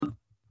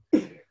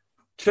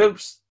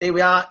Troops, here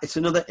we are. It's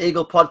another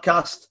Eagle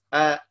podcast,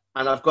 and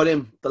I've got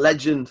him, the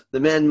legend, the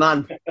main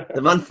man,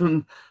 the man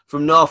from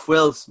North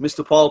Wales,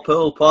 Mr. Poole.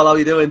 Paul, how are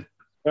you doing?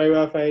 Very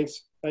well,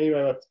 thanks. Thank you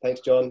very much. Thanks,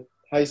 John.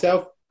 How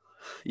yourself?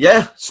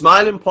 Yeah,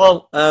 smiling,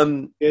 Paul.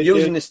 Good.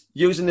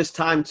 Using this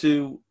time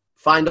to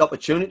find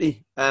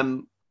opportunity,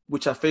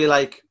 which I feel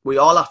like we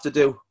all have to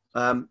do.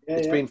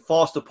 It's been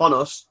forced upon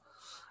us.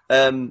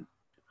 How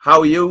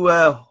are you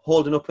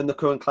holding up in the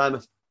current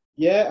climate?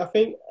 Yeah, I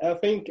think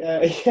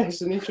it's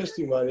an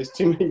interesting one. There's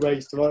too many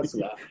ways to answer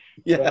that.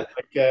 Yeah.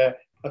 But,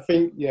 I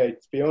think, to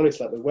be honest,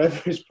 the weather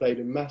has played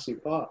a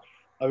massive part.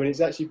 I mean,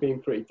 it's actually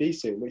been pretty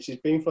decent, which has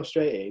been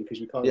frustrating because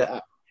we can't get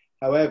out.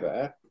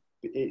 However,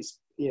 it's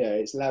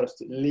allowed us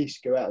to at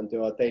least go out and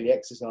do our daily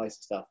exercise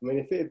and stuff. I mean,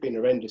 if it had been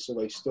horrendous, all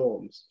those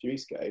storms a few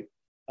weeks ago,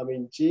 I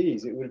mean,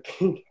 geez, it would have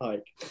been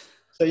like...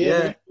 So,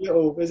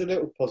 there's a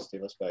little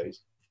positive, I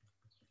suppose.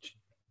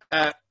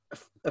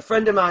 A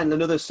friend of mine,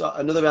 another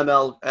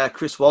ML,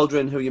 Chris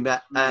Waldron, who you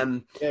met, we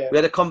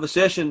had a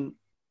conversation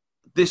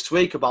this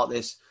week about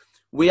this.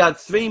 We had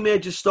 3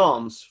 major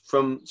storms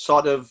from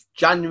sort of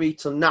January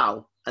till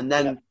now, and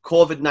then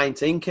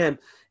COVID-19 came.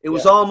 It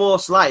was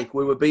almost like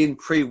we were being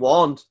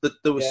pre-warned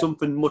that there was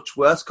something much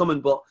worse coming,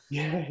 but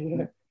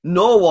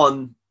no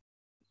one,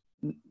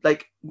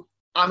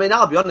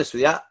 I'll be honest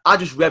with you, I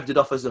just revved it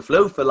off as a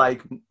flu for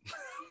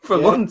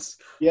months.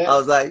 Yeah. I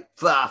was like,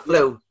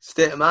 flu,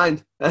 state of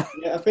mind. I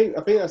think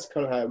that's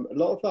kind of how a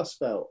lot of us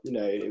felt.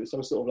 It was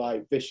some sort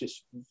of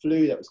vicious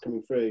flu that was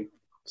coming through.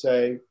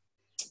 So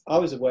I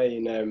was away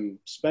in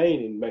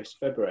Spain in most of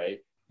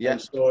February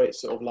and saw it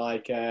sort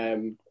of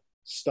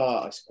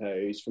start, I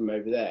suppose, from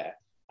over there.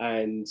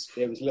 And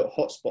there was little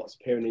hotspots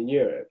appearing in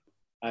Europe.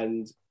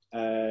 And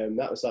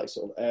that was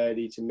sort of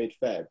early to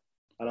mid-Feb.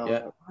 And I was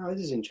like, wow,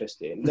 this is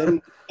interesting. And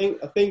then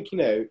I think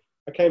I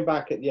came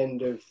back at the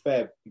end of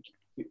Feb,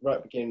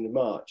 right beginning of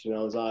March, and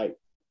I was like,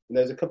 and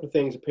there's a couple of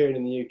things appearing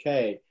in the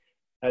UK,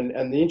 and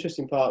the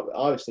interesting part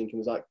I was thinking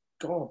was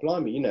God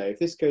blimey, if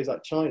this goes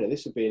like China,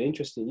 this would be an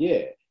interesting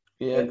year.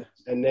 And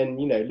then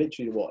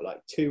literally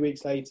 2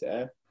 weeks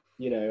later,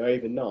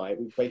 overnight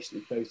we've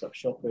basically closed up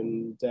shop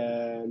and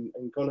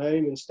gone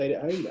home and stayed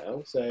at home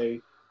now. So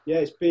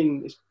it's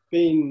been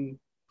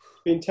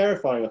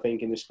terrifying, I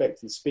think, in respect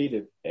to the speed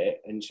of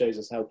it, and shows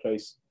us how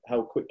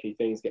quickly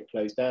things get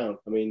closed down.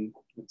 I mean,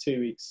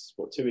 2 weeks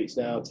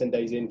now, 10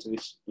 days into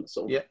this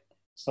sort of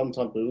some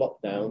type of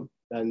lockdown,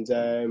 and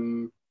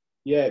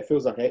it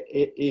feels like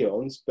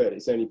eons, but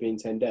it's only been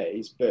 10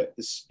 days. But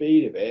the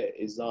speed of it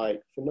is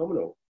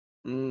phenomenal.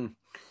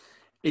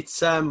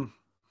 It's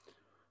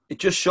it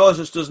just shows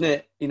us, doesn't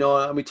it?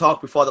 And we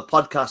talked before the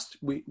podcast.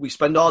 We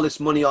spend all this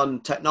money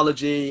on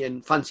technology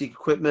and fancy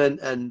equipment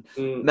and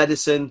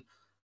medicine,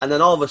 and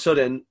then all of a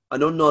sudden,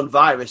 an unknown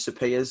virus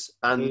appears,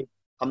 and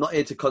I'm not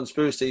into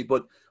conspiracy,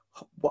 but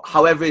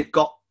however it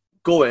got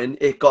going,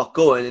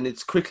 and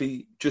it's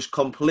quickly just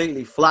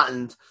completely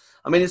flattened.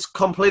 I mean, it's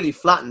completely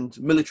flattened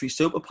military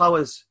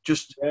superpowers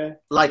just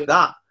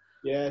that.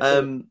 Yeah,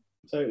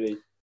 totally.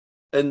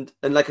 And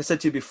like I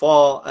said to you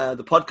before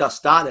the podcast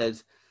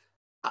started,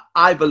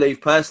 I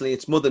believe personally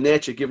it's Mother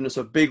Nature giving us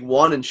a big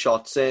warning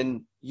shot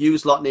saying, you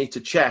lot need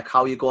to check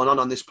how you're going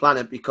on this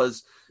planet,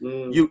 because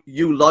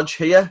you lodge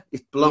here,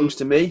 it belongs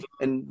to me.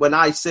 And when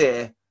I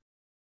say,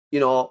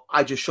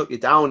 I just shut you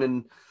down.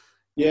 And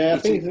I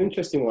think it's an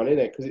interesting one, isn't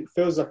it? Because it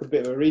feels like a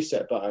bit of a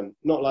reset button,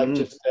 not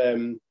just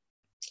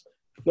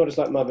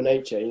like Mother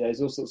Nature.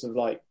 There's all sorts of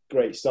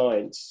great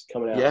science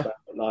coming out about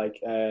lower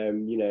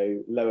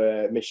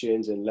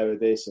emissions and lower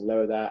this and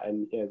lower that,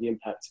 and the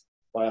impact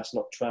by us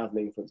not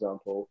traveling, for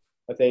example.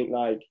 I think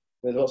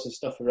there's lots of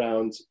stuff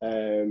around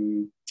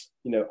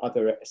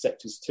other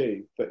sectors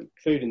too, but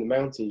including the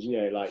mountains.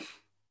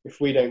 If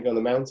we don't go on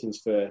the mountains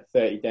for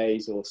 30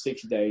 days or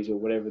 60 days or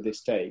whatever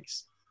this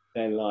takes,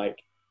 then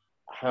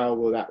how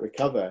will that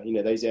recover?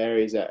 Those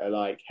areas that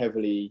are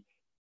heavily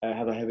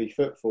have a heavy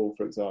footfall,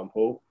 for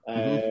example.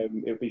 It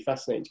would be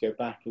fascinating to go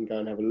back and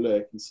have a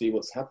look and see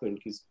what's happened,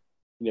 because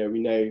we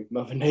know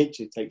Mother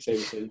Nature takes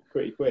everything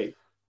pretty quick.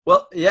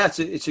 Well,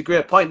 it's a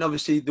great point.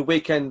 Obviously, the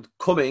weekend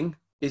coming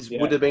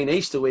would have been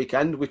Easter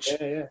weekend, which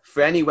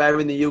for anywhere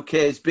in the UK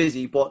is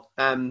busy, but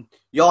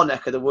your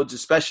neck of the woods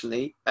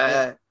especially,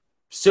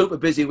 super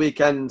busy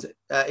weekend,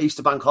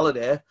 Easter bank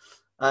holiday,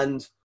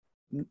 and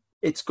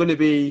it's going to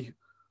be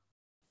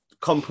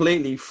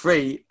completely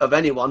free of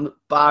anyone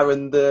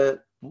barring the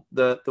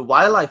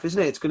wildlife,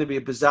 isn't it? It's going to be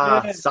a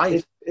bizarre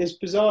sight. It's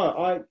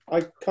bizarre.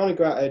 I kind of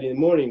go out early in the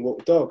morning,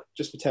 walk the dog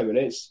just for 10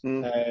 minutes.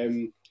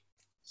 And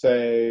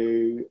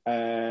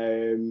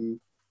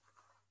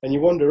you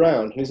wander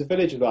around. There's a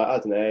village of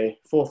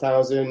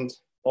 4,000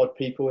 odd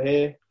people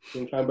here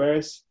in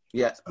Clanberis.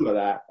 Something like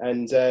that.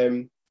 And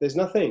there's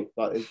nothing.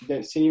 You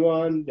don't see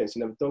anyone, you don't see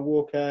another dog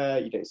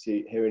walker, you don't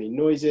hear any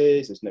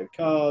noises, there's no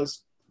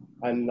cars.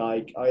 And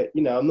I'm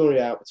normally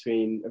out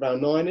between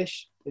around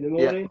 9ish in the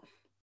morning.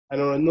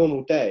 And on a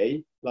normal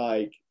day,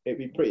 it'd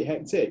be pretty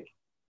hectic.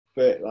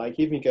 But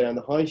even you go down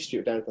the high street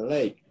or down to the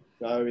lake,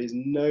 there is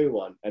no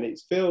one. And it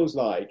feels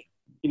like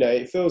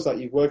it feels like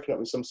you've woken up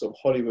with some sort of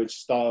Hollywood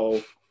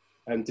style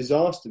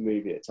disaster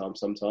movie at times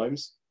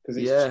sometimes, because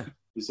it's just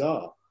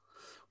bizarre.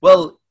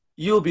 Well,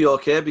 you'll be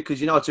okay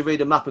because you know how to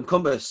read a map and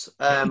compass,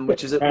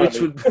 which is which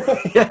would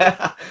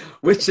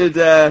which would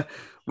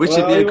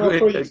be a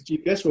great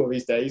GPS more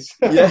these days.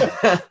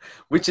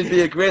 Which would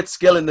be a great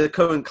skill in the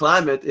current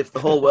climate if the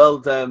whole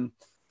world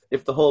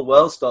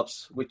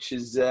stops, which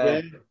is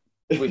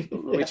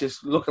which is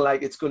looking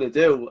like it's going to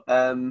do.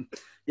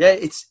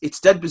 It's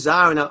dead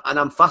bizarre, and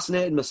I'm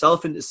fascinated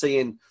myself into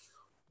seeing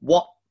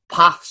what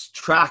paths,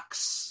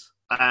 tracks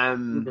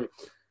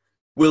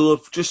will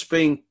have just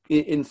been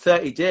in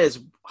 30 days.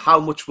 How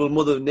much will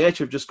Mother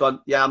Nature have just gone,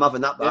 yeah, I'm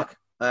having that back?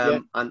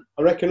 And I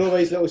reckon all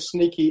those little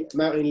sneaky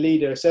mountain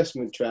leader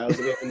assessment trails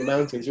in the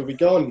mountains will be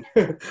gone.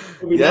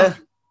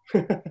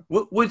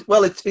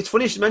 Well, it's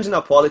funny you should mention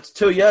that, Paul. It's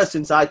 2 years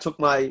since I took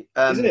my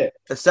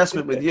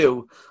assessment with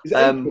you. Is it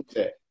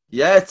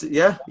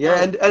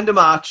End of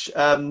March,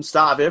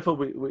 start of April.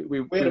 We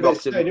had a bit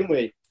of snow, didn't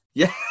we?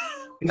 Yeah,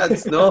 we had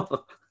snow.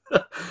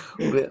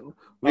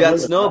 we had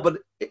snow, but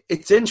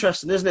it's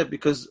interesting, isn't it?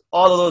 Because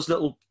all of those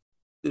little,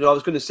 I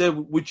was going to say,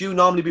 would you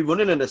normally be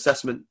running an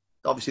assessment?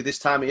 Obviously, this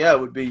time of year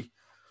would be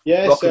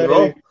rock and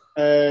roll.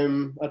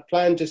 I'd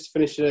planned just to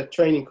finish a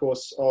training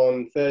course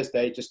on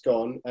Thursday, just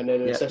gone, and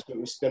then an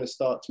assessment was going to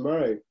start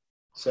tomorrow.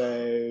 So,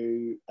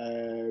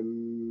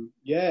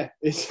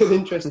 it's an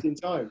interesting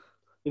time.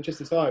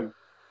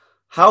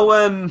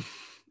 How,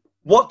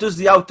 what does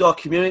the outdoor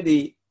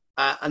community,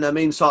 and I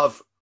mean sort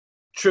of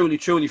truly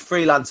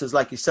freelancers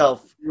like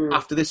yourself,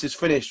 after this is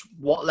finished,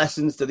 what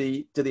lessons do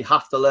they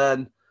have to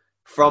learn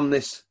from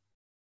this?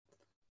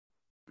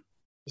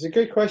 It's a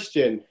good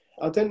question.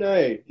 I don't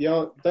know.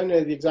 Don't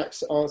know the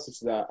exact answer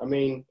to that. I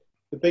mean,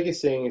 the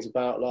biggest thing is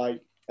about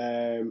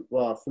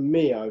for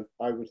me, I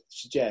would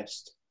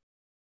suggest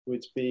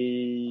would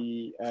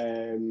be,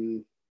 as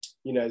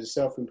a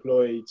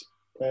self-employed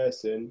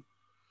person,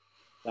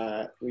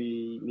 that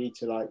we need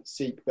to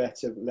seek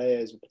better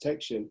layers of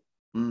protection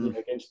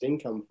against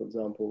income, for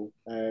example.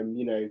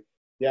 The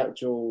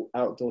actual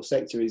outdoor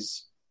sector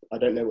is, I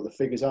don't know what the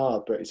figures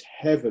are, but it's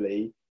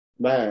heavily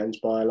manned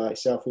by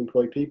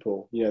self-employed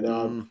people.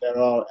 There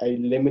are a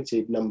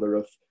limited number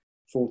of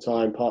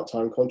full-time,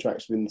 part-time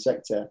contracts within the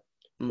sector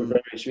for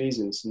various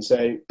reasons, and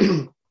so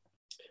the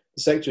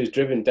sector is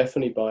driven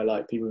definitely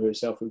by people who are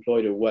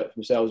self-employed or work for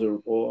themselves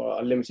or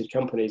are limited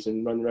companies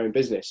and run their own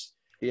business.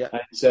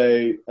 And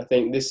so I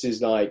think this is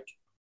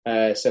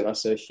sent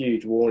us a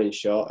huge warning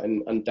shot,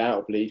 and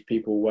undoubtedly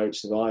people won't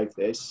survive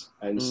this,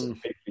 and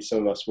hopefully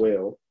some of us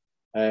will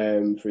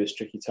through this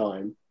tricky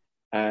time.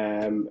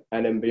 And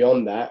then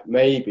beyond that,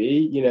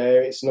 maybe,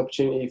 it's an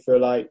opportunity for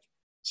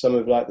some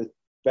of the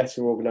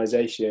better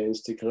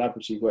organisations to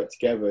collaboratively work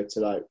together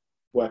to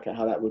work out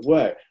how that would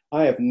work.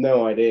 I have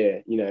no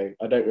idea,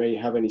 I don't really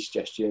have any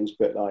suggestions,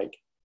 but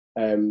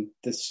the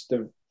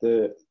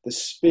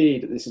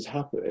speed that this has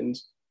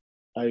happened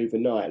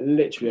overnight,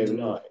 literally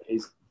overnight,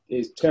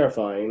 is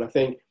terrifying. And I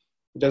think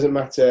it doesn't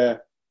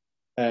matter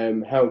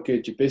how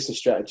good your business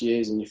strategy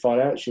is and your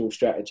financial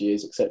strategy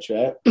is,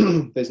 etc.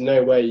 There's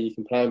no way you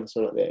can plan for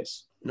something like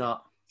this. No.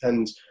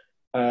 And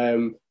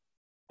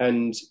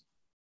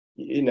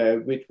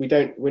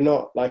we're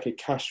not a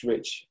cash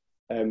rich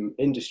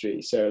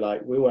industry. So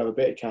we all have a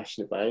bit of cash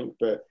in the bank,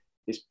 but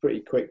you're pretty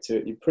quick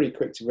to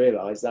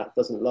realise that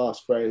doesn't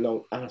last very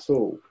long at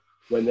all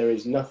when there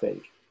is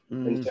nothing.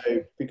 And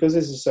so because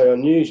this is so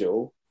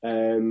unusual,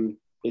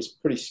 it's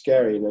pretty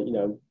scary.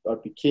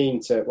 I'd be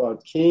keen.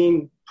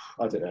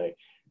 I don't know.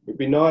 It'd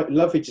be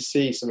lovely to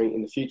see something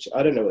in the future.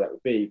 I don't know what that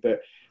would be,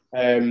 but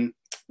so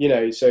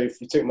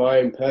if you took my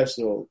own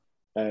personal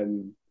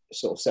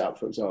sort of setup,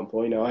 for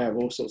example, I have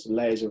all sorts of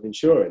layers of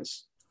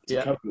insurance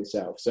to cover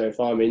myself. So if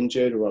I'm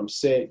injured or I'm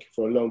sick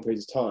for a long period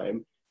of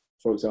time,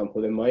 for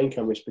example, then my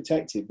income is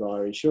protected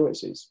via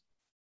insurances.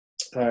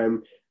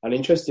 And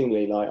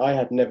interestingly, I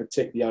had never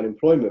ticked the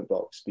unemployment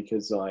box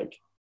because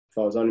if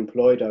I was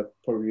unemployed, I'd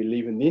probably be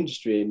leaving the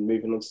industry and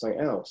moving on to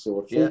something else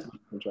or a full-time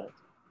contract.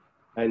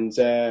 And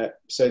so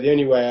the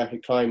only way I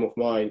could climb off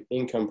my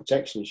income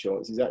protection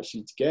insurance is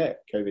actually to get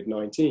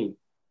COVID-19.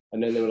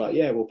 And then they were like,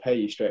 yeah, we'll pay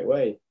you straight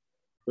away,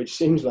 which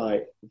seems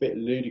a bit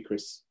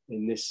ludicrous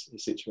in this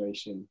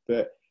situation.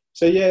 But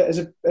so, as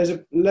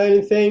a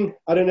learning thing,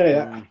 I don't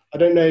know. I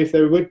don't know if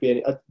there would be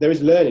any. There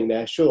is learning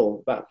there,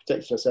 sure, about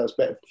protecting ourselves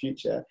better for the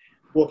future.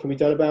 What can be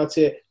done about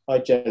it? I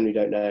generally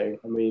don't know.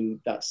 I mean,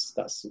 that's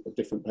a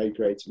different pay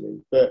grade to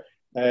me. But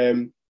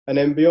and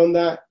then beyond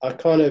that, I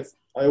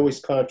always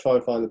try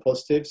and find the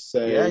positives.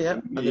 So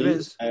and there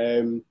is.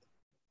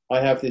 I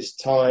have this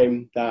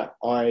time that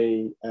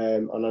I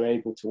am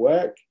unable to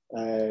work.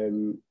 I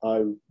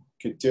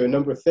could do a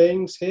number of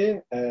things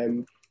here,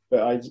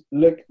 but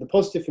the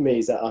positive for me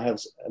is that I have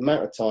an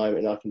amount of time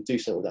and I can do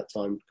something with that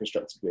time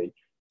constructively.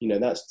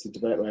 That's to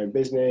develop my own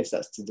business,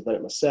 that's to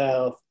develop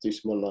myself, do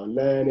some online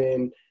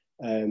learning,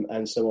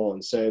 and so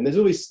on. So, and there's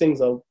all these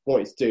things I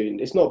wanted to do.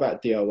 And it's not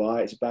about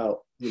DIY, it's about,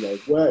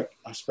 work,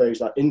 I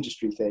suppose,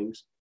 industry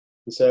things.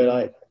 And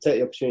so, take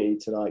the opportunity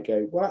to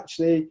go, well,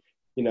 actually,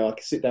 you know, I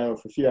could sit down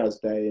for a few hours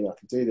a day and I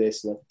could do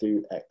this and I could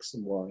do X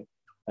and Y,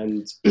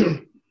 and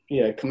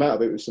you know, come out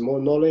of it with some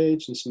more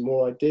knowledge and some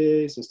more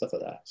ideas and stuff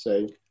like that.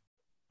 So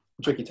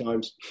tricky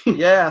times.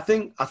 Yeah, I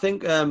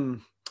think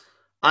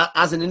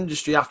as an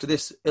industry after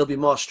this, it'll be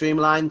more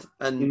streamlined,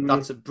 and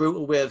that's a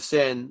brutal way of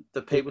saying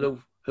the people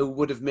who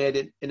would have made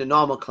it in a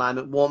normal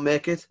climate won't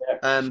make it. Yeah.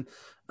 And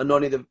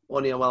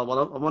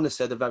well, I want to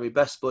say the very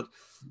best, but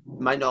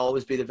might not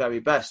always be the very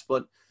best.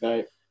 But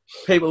No.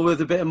 people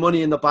with a bit of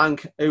money in the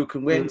bank who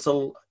can wait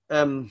until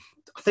I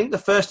think the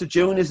 1st of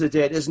June is the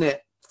date, isn't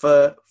it,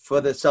 for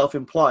the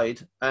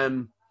self-employed?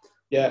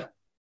 Yeah.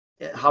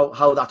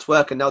 How that's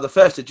working now. The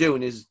 1st of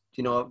June is,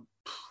 you know,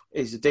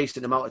 is a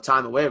decent amount of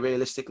time away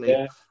realistically.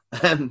 Yeah.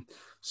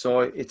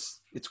 So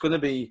it's going to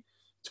be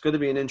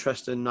an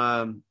interesting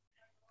an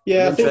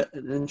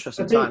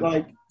interesting time.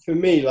 Like for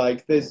me,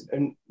 like there's,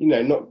 and you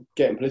know, not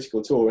getting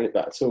political at all or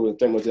anything at all. I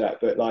don't want to do that,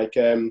 but like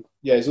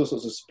there's all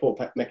sorts of support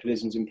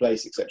mechanisms in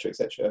place, etc.,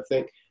 etc.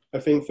 I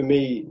think for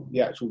me,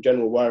 the actual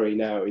general worry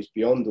now is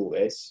beyond all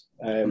this,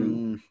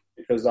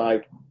 because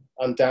like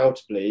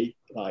undoubtedly,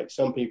 like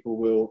some people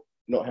will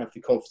not have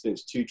the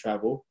confidence to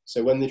travel.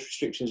 So when the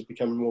restrictions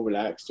become more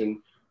relaxed and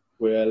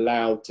we're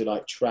allowed to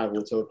like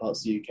travel to other parts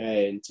of the UK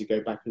and to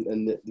go back,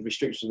 and the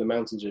restrictions on the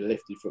mountains are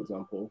lifted, for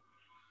example,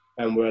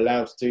 and we're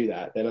allowed to do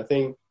that, then I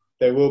think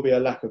there will be a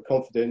lack of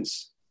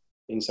confidence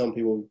in some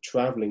people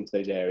travelling to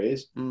those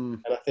areas. And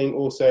I think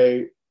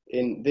also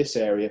in this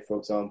area, for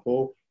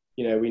example,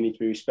 you know, we need to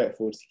be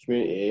respectful to the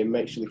community and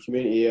make sure the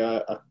community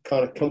are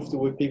kind of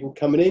comfortable with people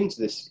coming into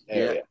this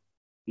area,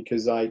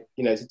 because like,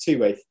 you know, it's a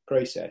two-way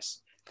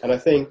process. And I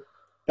think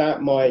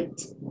that might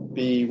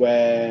be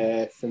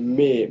where, for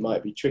me, it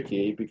might be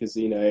tricky because,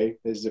 you know,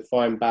 there's a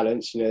fine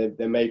balance. You know,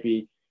 there may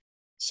be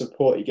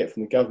support you get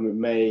from the government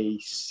may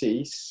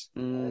cease,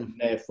 and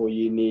therefore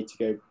you need to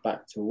go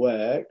back to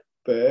work,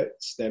 but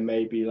there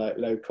may be like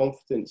low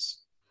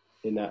confidence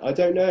in that. I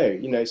don't know,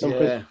 you know, some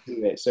isn't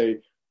it? So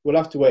we'll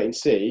have to wait and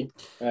see.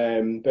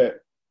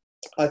 But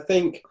I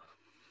think,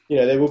 you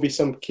know, there will be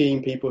some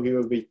keen people who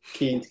will be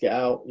keen to get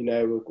out. You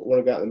know, we'll want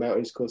to go out in the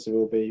mountains, of course there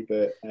will be,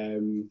 but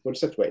we'll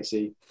just have to wait and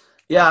see.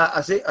 Yeah, I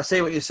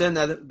see what you're saying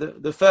there.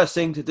 The first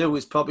thing to do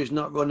is probably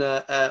not run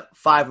a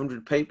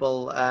 500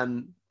 people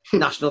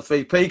National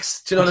Three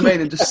Peaks. Do you know what I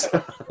mean? And just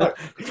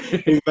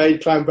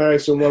invade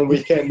Clanberis on one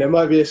weekend. There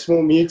might be a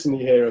small mutiny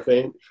here, I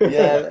think.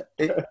 Yeah,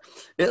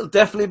 it'll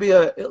definitely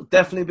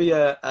be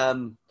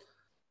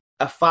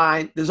a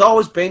fine. There's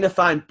always been a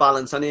fine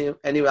balance, anyway,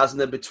 hasn't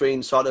there,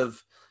 between sort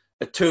of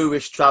a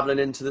tourist travelling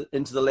into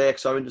the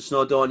lakes or into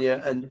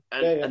Snowdonia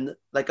and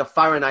like a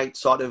Fahrenheit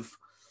sort of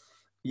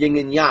yin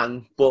and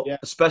yang. But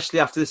especially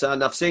after this,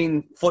 and I've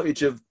seen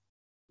footage of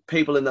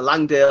people in the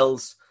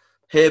Langdales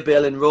hay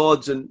baling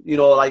roads, and you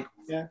know, like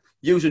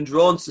using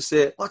drones to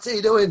say, "What's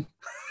he doing?"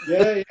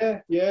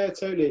 Yeah,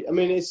 totally. I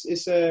mean, it's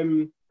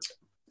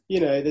you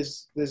know,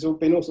 there's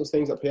been all sorts of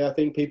things up here. I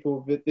think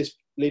people this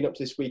leading up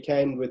to this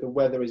weekend with the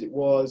weather as it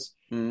was,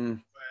 were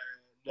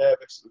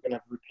nervous we're going to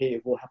have a repeat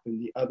of what happened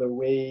the other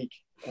week.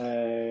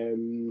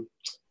 You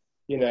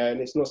know,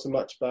 and it's not so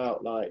much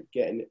about like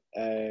getting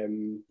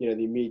you know,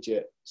 the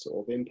immediate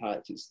sort of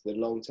impact. It's the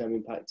long-term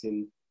impact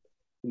in,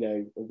 you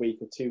know, a week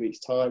or 2 weeks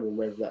time, and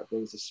whether that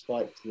brings a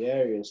spike to the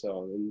area and so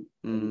on.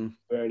 And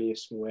we're only a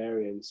small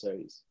area, and so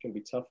it's going to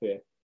be tough here.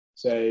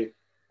 So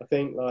I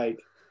think like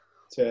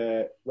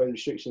when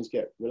restrictions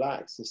get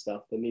relaxed and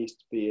stuff, there needs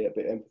to be a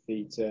bit of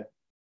empathy to,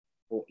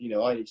 or, you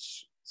know, I need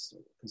to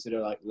consider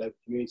like the local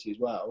community as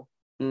well.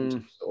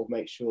 To sort of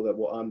make sure that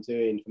what I'm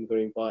doing, if I'm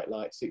going to invite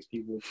like 6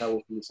 people to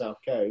travel from the south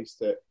coast,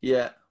 that you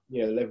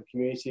know, the local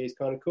community is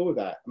kind of cool with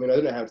that. I mean, I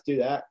don't know how to do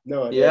that.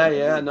 No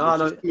idea. No,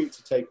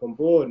 to take on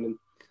board, and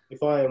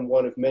if I am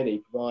one of many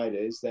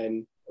providers,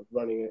 then of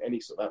running any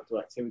sort of outdoor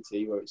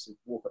activity, whether it's a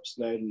walk up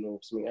Snowdon or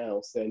something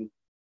else, then,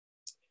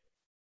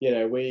 you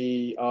know,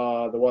 we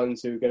are the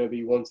ones who are going to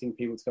be wanting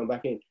people to come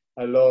back in,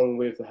 along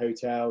with the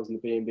hotels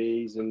and the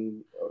B&Bs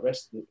and the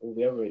rest of all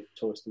the other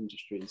tourist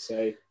industries.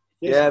 So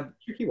it's a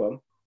tricky one.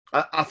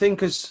 I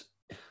think as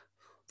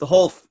the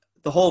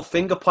whole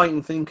finger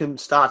pointing thing can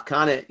start,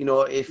 can it? You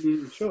know, if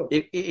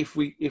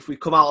we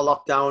come out of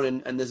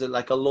lockdown and there's a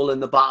lull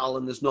in the battle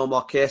and there's no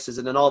more cases,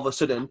 and then all of a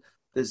sudden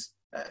there's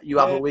you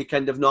have a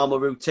weekend of normal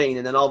routine,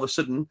 and then all of a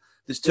sudden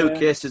there's 2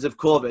 cases of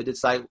COVID.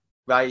 It's like,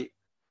 right,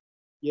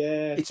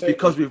 it's totally.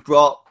 Because we've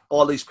brought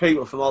all these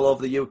people from all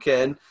over the UK,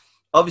 and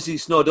obviously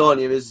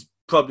Snowdonia is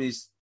probably,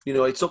 you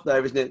know, it's up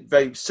there, isn't it?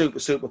 Very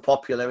super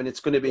popular, and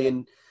it's going to be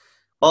in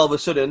all of a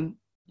sudden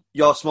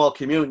your small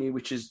community,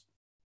 which is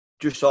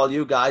just all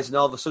you guys, and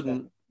all of a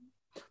sudden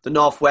the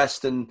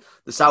northwest and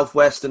the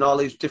southwest and all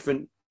these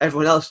different,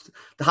 everyone else,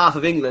 the half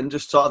of England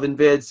just sort of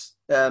invades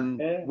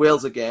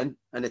Wales again,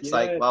 and it's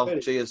like, well,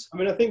 cheers. I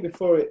mean, I think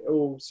before it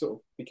all sort of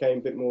became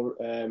a bit more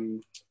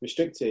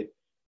restricted,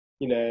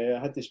 you know, I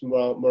had this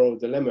moral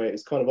dilemma. It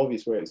was kind of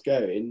obvious where it's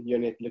going. You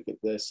only had to look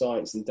at the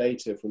science and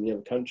data from the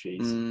other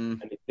countries,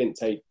 and it didn't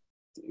take,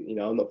 you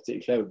know, I'm not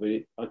particularly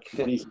clever, but I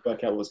could easily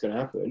work out what's going to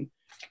happen.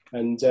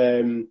 And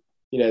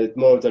you know, the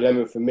moral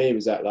dilemma for me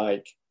was that,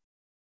 like,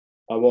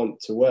 I want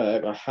to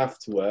work, I have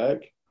to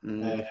work.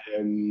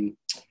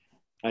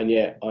 And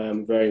yet I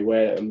am very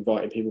aware that I'm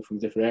inviting people from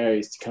different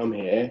areas to come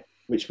here,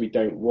 which we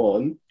don't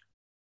want.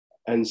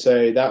 And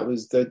so that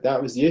was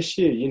the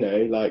issue, you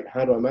know, like,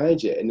 how do I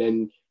manage it? And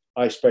then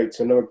I spoke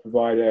to another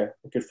provider,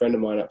 a good friend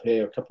of mine up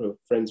here, a couple of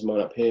friends of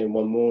mine up here,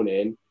 one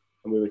morning,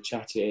 and we were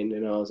chatting,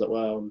 and I was like,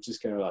 well, I'm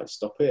just going to, like,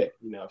 stop it.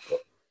 You know,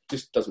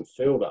 just doesn't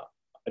feel that.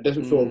 It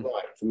doesn't feel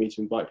right for me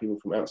to invite people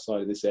from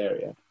outside of this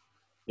area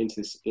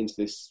into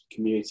this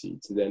community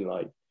to then,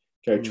 like,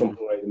 go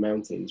chomping away the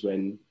mountains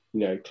when,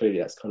 you know, clearly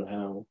that's kind of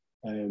how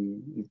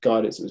the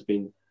guidance that was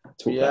being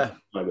talked about at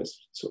the time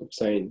was sort of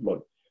saying,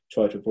 well,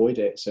 try to avoid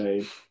it. So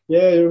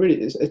yeah,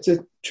 really, it's a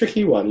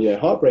tricky one, you know,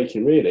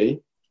 heartbreaking,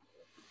 really.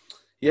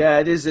 Yeah,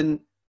 it is. And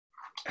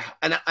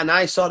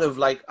I sort of,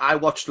 like, I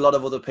watched a lot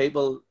of other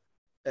people,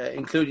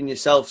 including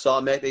yourself, sort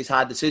of make these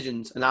hard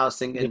decisions, and I was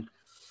thinking,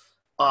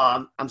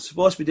 oh, I'm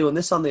supposed to be doing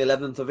this on the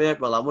 11th of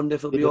April. I wonder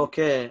if it'll be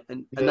okay.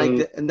 And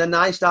then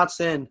I start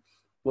saying,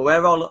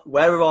 well,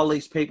 where are all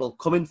these people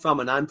coming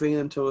from? And I'm bringing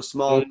them to a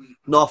small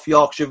North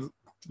Yorkshire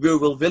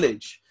rural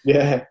village.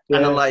 Yeah.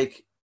 And I'm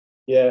like,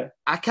 yeah,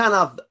 I can't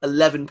have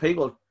 11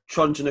 people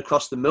trudging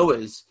across the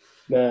moors.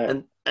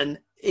 No. And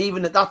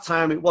even at that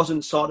time, it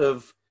wasn't sort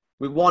of,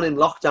 we weren't in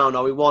lockdown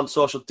or we weren't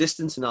social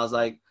distancing. I was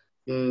like,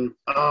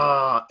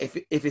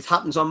 if it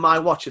happens on my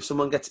watch, if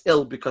someone gets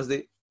ill because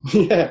they,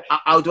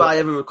 how do I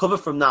ever recover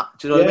from that?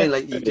 Do you know what I mean?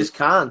 Like, you just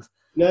can't.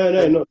 No,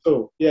 not at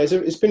all. Yeah,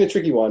 it's been a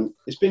tricky one.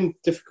 It's been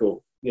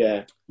difficult.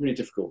 Yeah, really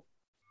difficult.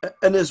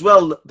 And as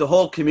well, the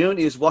whole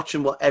community is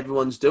watching what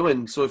everyone's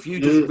doing. So if you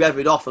just rev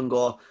it off and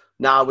go,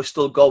 nah, we're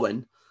still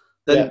going,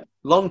 then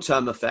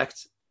long-term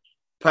effect,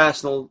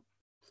 personal,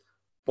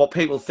 what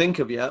people think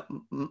of you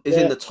is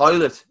in the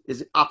toilet,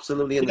 is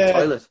absolutely in the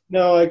toilet.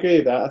 No, I agree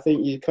with that. I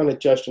think you kind of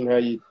judged on how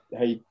you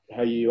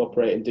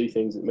operate and do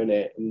things at the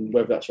minute, and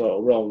whether that's right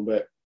or wrong,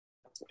 but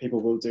people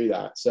will do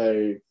that.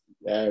 So,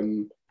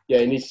 you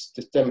need to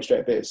just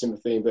demonstrate a bit of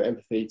sympathy and a bit of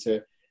empathy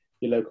to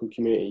your local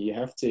community. You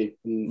have to.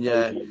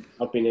 And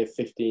I've been here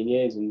 15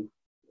 years and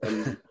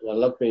I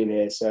love being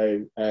here.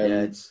 So,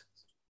 and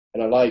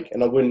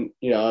I wouldn't,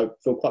 you know, I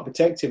feel quite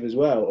protective as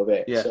well of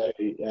it. Yeah. So,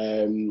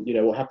 you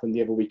know, what happened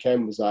the other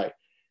weekend was, like,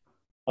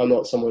 I'm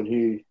not someone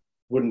who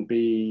wouldn't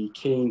be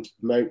keen to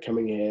promote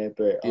coming here,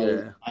 but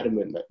I'm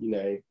adamant that, you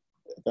know,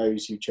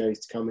 those who chose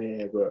to come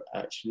here were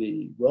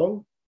actually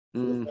wrong for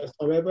the first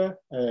time ever.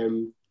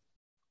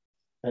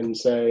 And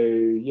so,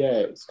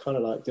 it's kind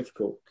of, like,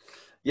 difficult.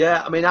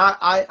 Yeah, I mean,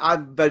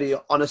 I'm very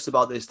honest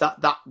about this.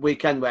 That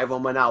weekend where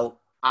everyone went out,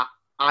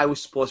 I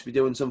was supposed to be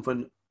doing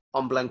something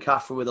on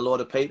Blencathra with a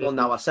load of people.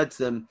 Now, I said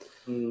to them,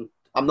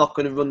 I'm not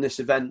going to run this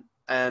event.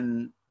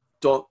 We're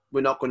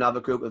not going to have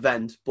a group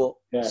event. But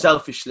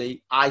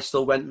selfishly, I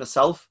still went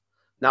myself.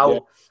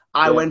 Now,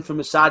 I went from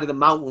the side of the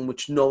mountain,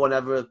 which no one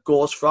ever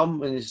goes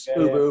from, and it's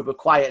uber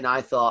quiet. And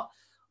I thought,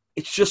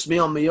 it's just me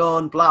on my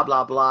own, blah,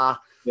 blah, blah.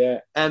 Yeah.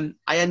 I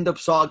end up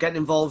sort of getting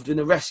involved in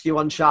a rescue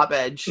on Sharp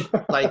Edge,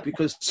 like,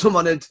 because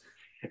someone had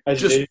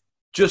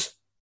just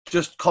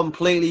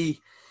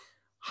completely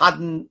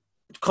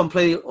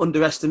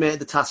underestimated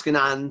the task in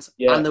hand,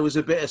 and there was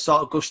a bit of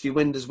sort of gusty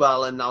wind as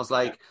well, and I was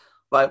like,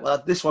 right,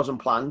 well, this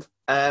wasn't planned.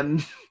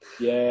 And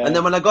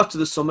then when I got to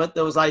the summit,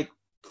 there was like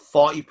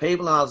 40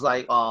 people, and I was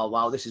like, oh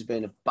wow, this has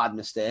been a bad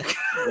mistake.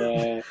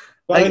 Yeah,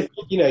 but I think,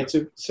 you know,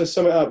 to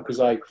sum it up, because,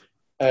 like,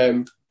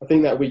 I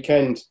think that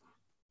weekend,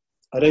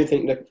 I don't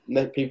think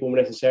that people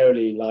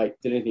necessarily, like,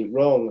 did anything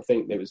wrong. I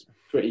think it was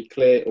pretty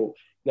clear, or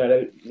no,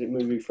 let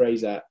me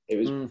rephrase that. It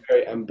was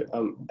very unclear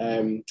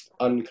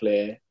on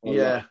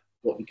like,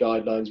 what the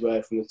guidelines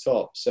were from the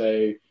top.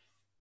 So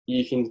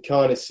you can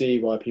kind of see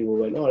why people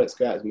went, oh, let's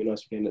go out. It's going to be a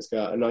nice weekend, let's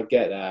go out. And I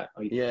get that.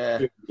 I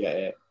get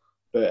it.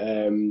 But,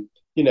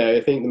 you know,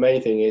 I think the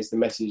main thing is the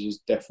message is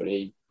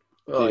definitely,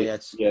 you know,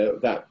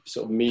 that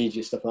sort of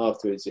media stuff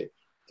afterwards, it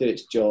did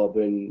its job,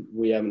 and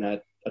we haven't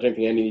had, I don't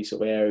think any of these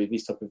sort of areas,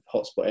 these type of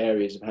hotspot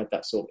areas have had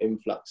that sort of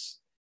influx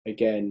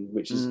again,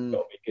 which has got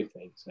to be a good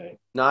thing. So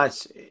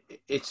nice.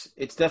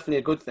 It's definitely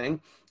a good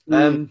thing.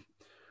 When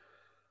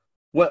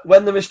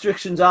the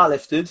restrictions are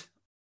lifted,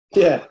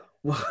 are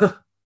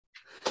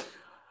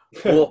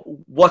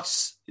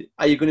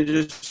you going to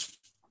just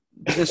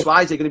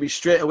business-wise? Are you going to be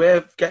straight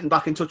away getting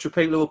back in touch with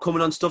people who are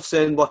coming on stuff,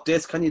 saying what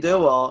dates can you do,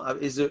 or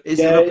is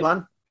there a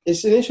plan?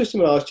 It's an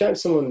interesting one. I was chatting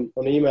to someone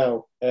on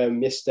email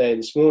yesterday,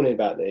 this morning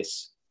about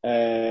this.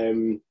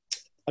 I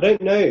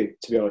don't know,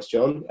 to be honest,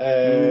 John.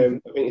 I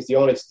think it's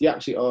the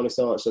absolute honest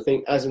answer. I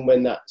think as and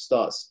when that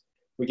starts,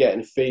 we're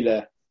getting a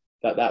feeler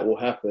that will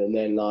happen,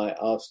 then, like,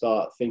 I'll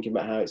start thinking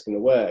about how it's going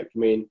to work. I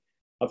mean,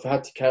 I've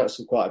had to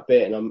cancel quite a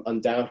bit, and I'm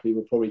undoubtedly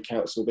will probably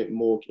cancel a bit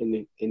more in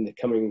the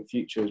coming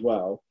future as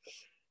well.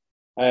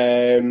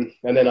 And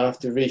then I have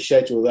to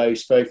reschedule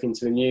those folk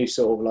into a new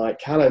sort of, like,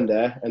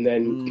 calendar, and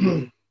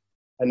then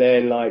and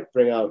then, like,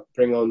 bring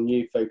on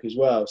new folk as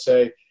well.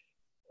 So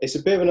it's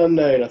a bit of an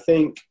unknown. I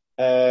think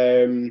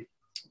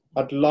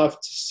I'd love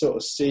to sort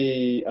of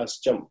see us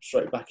jump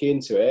straight back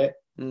into it.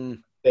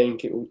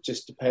 think it will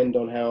just depend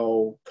on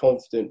how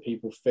confident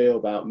people feel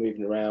about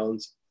moving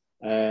around,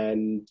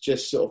 and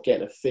just sort of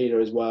getting a feeler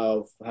as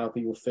well for how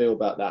people feel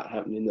about that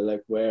happening in the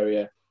local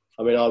area.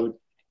 I mean, I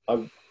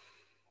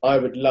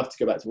would love to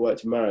go back to work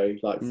tomorrow,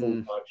 like full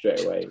time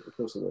straight away. Of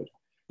course I would.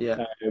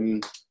 Yeah.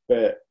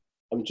 But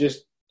I've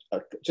just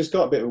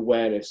got a bit of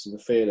awareness of the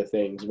feel of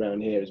things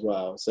around here as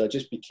well. So I'd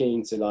just be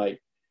keen to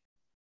like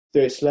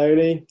do it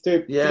slowly,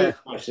 do it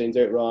actually, and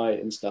do it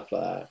right and stuff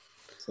like that.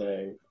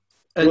 So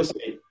we'll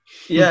see.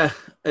 Yeah,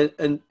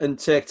 and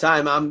take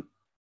time.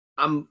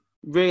 I'm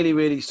really,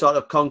 really sort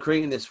of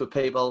concreting this for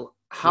people.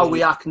 How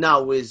we act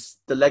now is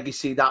the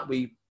legacy that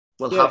we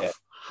will have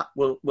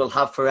will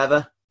have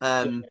forever.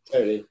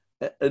 Totally.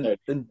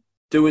 And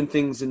doing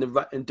things in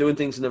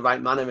the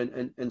right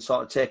manner, and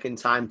sort of taking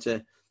time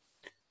to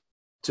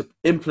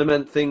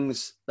implement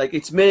things. Like,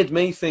 it's made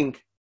me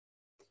think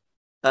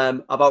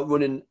about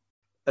running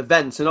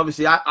events, and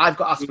obviously I've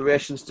got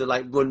aspirations to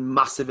like run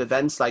massive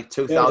events, like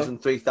 2,000,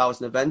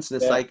 3,000 events,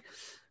 and it's like,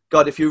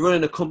 God, if you're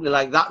running a company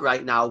like that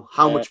right now,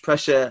 how much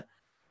pressure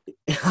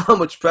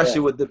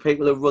would the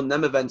people who run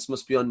them events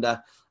must be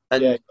under?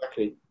 And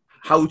exactly.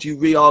 How would you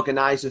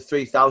reorganize a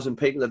 3,000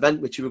 people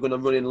event which you were going to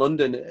run in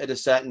London at a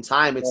certain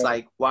time? It's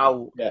like,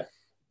 wow,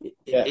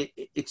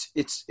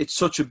 it's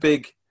such a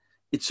big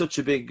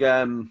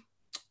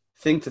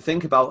thing to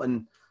think about.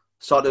 And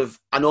sort of,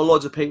 I know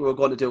loads of people are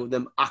going to do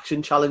them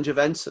action challenge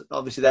events.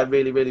 Obviously, they're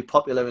really, really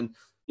popular, and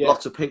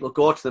lots of people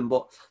go to them.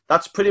 But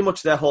that's pretty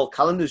much their whole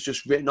calendar's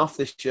just written off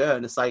this year.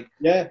 And it's like,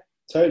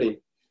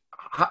 totally.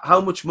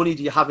 How much money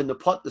do you have in the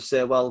pot to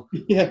say, well,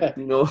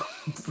 we'll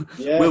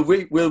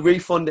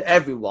refund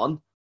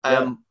everyone,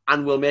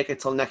 and we'll make it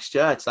till next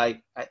year? It's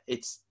like,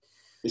 it's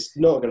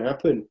not going to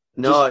happen.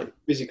 No, just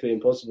physically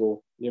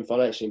impossible.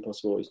 Financially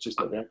impossible. It's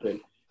just not going to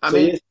happen.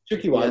 It's a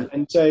tricky one.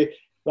 And so,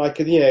 like,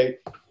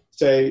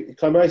 so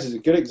Clyde is a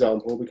good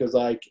example because,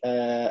 like,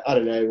 I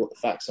don't know what the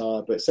facts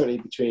are, but certainly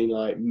between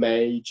like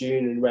May,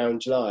 June, and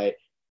around July,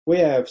 we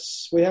have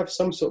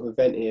some sort of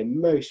event here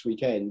most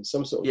weekends,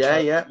 some sort of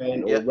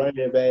event or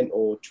running event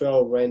or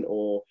trail event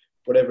or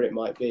whatever it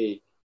might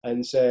be.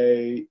 And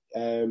so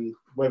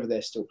whether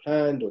they're still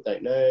planned or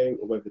don't know,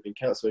 or whether they've been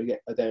cancelled, I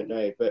don't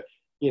know. But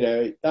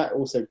that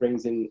also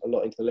brings in a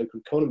lot into the local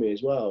economy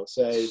as well.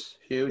 So it's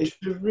huge.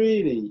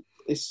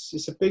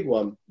 It's a big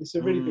one. It's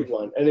a really big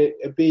one, and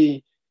it'll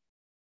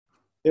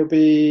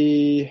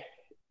be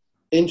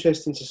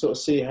interesting to sort of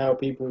see how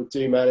people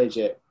do manage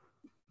it.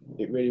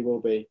 It really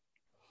will be.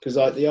 Because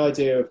like the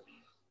idea of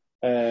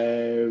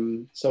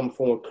some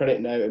form of credit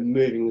note and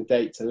moving the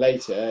date to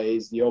later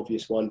is the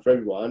obvious one for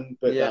everyone,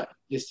 but that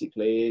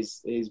logistically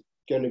is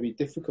going to be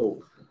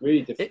difficult,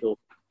 really difficult.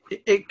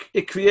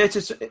 It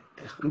creates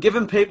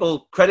giving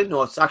people credit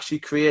notes actually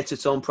creates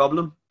its own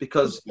problem,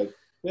 because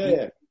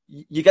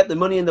you get the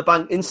money in the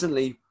bank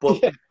instantly,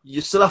 but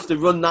you still have to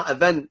run that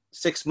event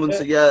 6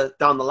 months a year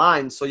down the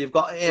line. So you've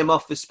got to aim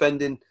off for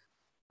spending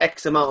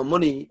X amount of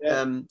money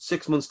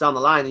 6 months down the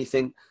line, and you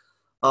think,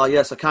 oh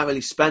yes, I can't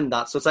really spend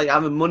that. So it's like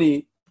having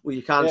money where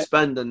you can't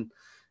spend, and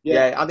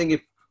I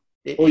think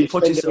you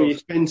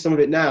spend some of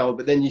it now,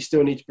 but then you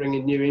still need to bring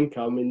in new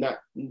income in that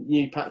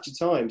new patch of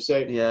time.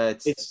 So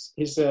it's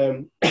it's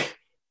a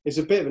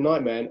bit of a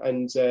nightmare,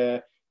 and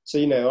so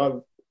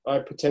I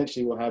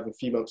potentially will have a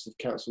few months of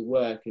cancelled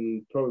work,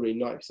 and probably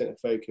 90% of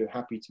folk who are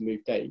happy to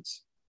move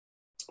dates,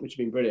 which have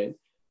been brilliant.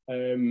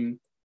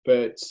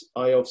 But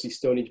I obviously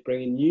still need to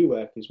bring in new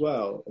work as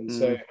well, and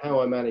so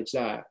how I manage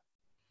that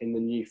in the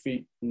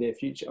near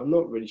future, I'm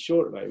not really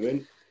sure at the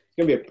moment. It's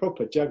going to be a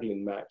proper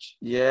juggling match.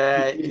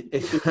 Yeah.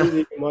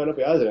 It might not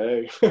be, I don't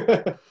know.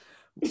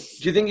 Do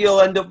you think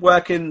you'll end up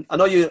working? I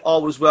know you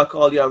always work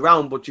all year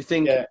round, but do you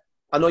think,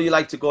 I know you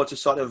like to go to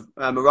sort of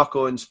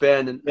Morocco and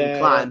Spain and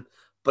climb,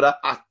 but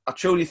I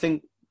truly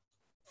think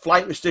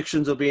flight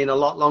restrictions will be in a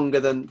lot longer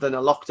than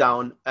a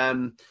lockdown.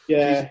 Can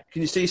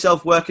you see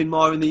yourself working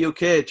more in the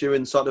UK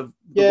during sort of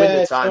the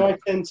winter time? So I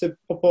tend to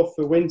pop off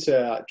for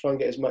winter, try and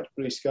get as much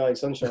blue sky and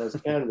sunshine as I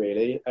can,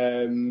 really.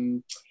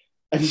 And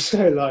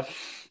so, like,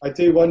 I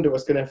do wonder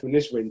what's going to happen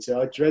this winter.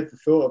 I dread the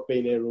thought of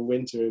being here all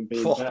winter and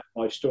being backed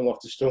by storm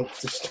after storm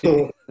after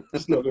storm.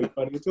 It's not going to be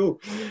funny at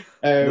all.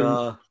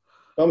 But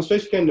I'm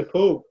supposed to be going to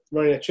Poole,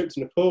 running a trip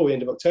to Nepal at the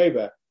end of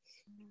October.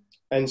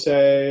 And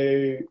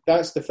so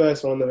that's the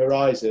first one on the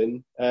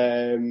horizon.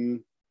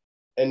 And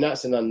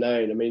that's an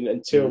unknown. I mean,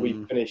 until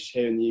we finish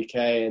here in the UK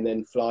and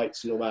then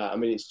flights and all that, I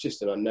mean, it's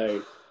just an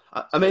unknown.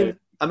 I mean,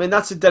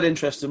 that's a dead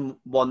interesting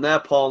one there,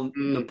 Paul.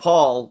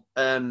 Nepal,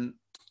 and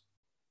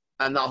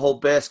that whole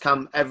base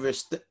camp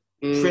Everest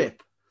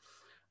trip.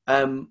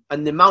 And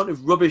the amount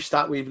of rubbish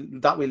that we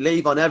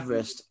leave on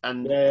Everest,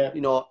 and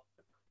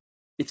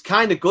it's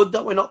kind of good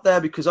that we're not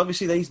there, because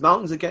obviously these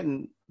mountains are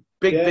getting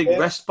big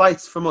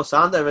respites from us,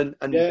 aren't there? And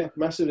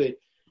massively.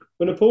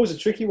 But Nepal's a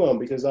tricky one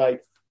because,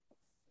 like,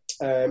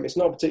 it's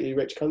not a particularly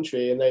rich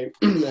country, and they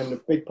and a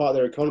big part of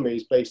their economy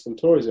is based on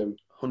tourism.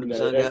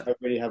 100%, they don't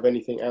really have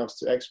anything else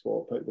to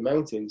export but the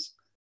mountains,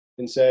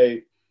 and so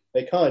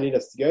they kind of need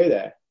us to go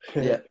there.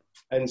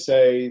 And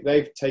so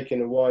they've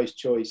taken a wise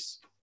choice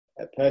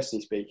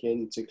personally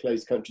speaking, to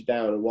close the country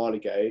down a while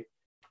ago.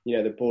 You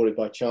know, they're bordered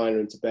by China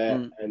and Tibet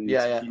and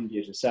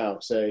India to the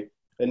south. So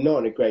they're not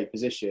in a great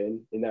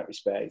position in that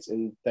respect.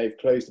 And they've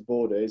closed the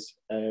borders.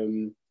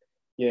 You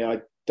know,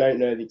 I don't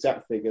know the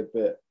exact figure,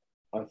 but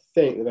I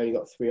think they've only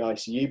got 3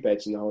 ICU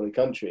beds in the whole of the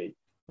country.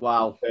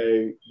 Wow.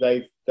 So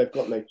they've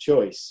got no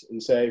choice.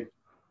 And so,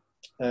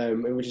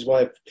 which is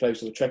why they've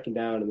closed all the trekking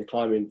down and the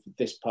climbing for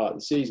this part of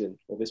the season,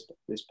 or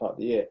this part of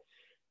the year.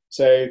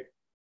 So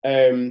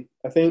I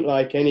think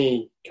like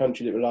any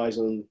country that relies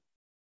on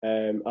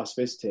us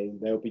visiting,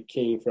 they'll be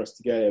keen for us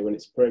to go there when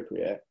it's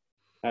appropriate.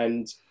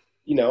 And,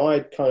 you know, I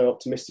kind of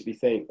optimistically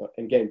think,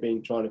 again,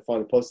 trying to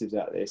find the positives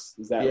out of this,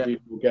 is that we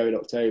will go in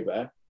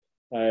October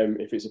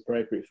if it's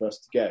appropriate for us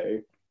to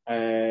go.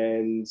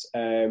 And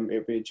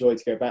it'll be a joy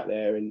to go back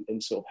there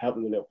and sort of help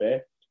them a little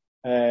bit.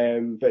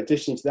 But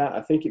additionally to that,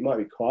 I think it might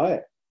be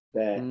quiet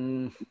there.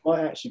 It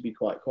might actually be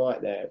quite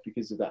quiet there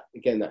because of that,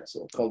 again, that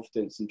sort of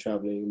confidence in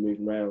travelling and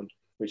moving around,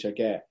 which I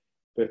get.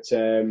 But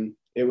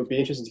it would be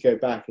interesting to go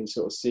back and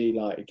sort of see,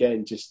 like,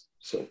 again, just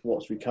sort of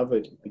what's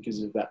recovered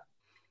because of that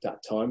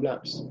time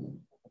lapse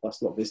of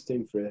us not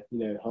visiting for, you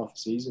know, half a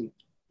season.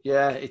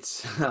 Yeah,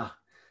 it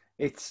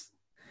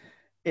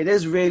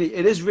is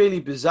really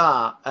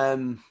bizarre.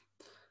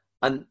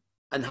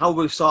 And how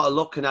we're sort of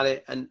looking at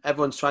it, and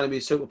everyone's trying to be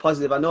super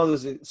positive. I know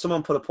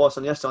someone put a post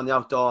on yesterday on the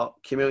outdoor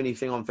community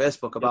thing on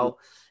Facebook about,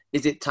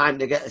 is it time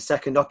to get a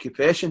second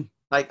occupation?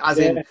 Like, as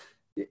in,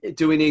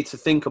 do we need to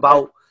think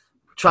about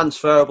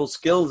transferable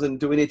skills,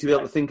 and do we need to be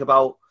able to think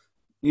about,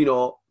 you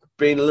know,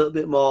 being a little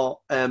bit more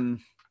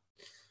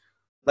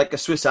like a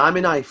Swiss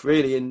Army knife,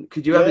 really? And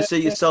could you ever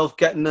see yourself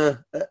getting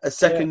a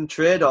second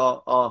trade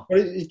or? Well,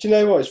 do you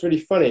know what? It's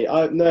really funny.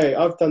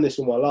 I've done this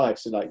all my life,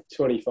 so like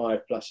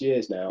 25 plus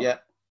years now. Yeah.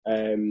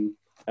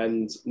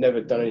 And never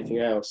done anything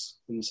else.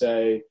 And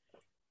so,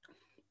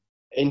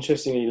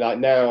 interestingly, like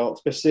now,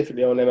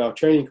 specifically on ML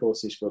training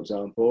courses, for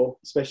example,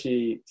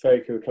 especially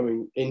folk who are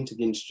coming into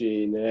the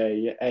industry in an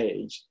early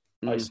age,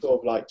 I sort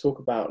of like talk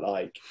about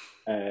like,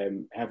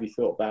 have you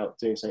thought about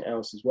doing something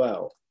else as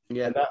well?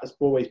 Yeah. And that has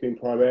always been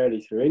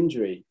primarily through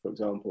injury, for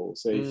example.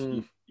 So if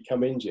you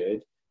become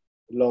injured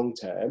long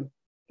term,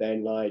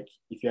 then like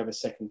if you have a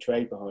second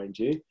trade behind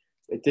you,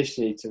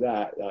 additionally to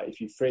that, like if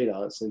you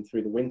freelance and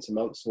through the winter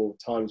months or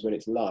times when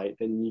it's light,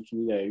 then you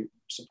can, you know,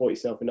 support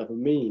yourself in other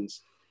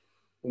means.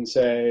 And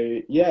so,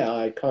 yeah,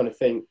 I kind of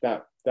think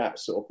that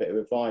sort of bit of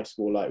advice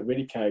will like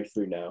really carry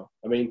through now.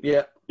 I mean,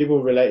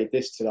 people related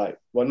this to like,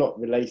 well, not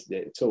related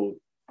it at all.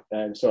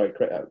 Sorry,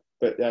 correct that.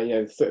 But, you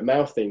know, the foot and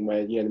mouth thing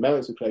where, you know, the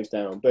mountains were closed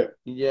down. But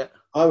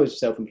I was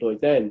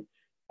self-employed then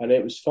and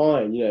it was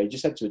fine. You know, you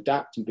just had to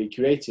adapt and be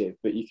creative,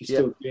 but you could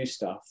still do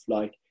stuff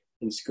like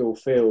in school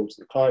fields,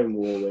 the climbing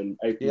wall and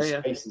open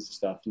spaces and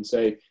stuff. And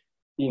so,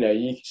 you know,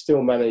 you could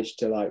still manage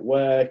to like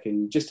work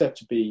and just have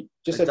to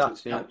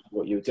adapt to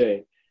what you're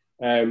doing.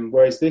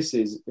 Whereas this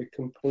is a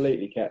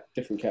completely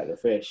different kettle of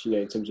fish, you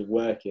know, in terms of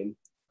working.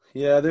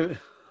 Yeah,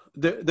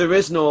 there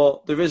is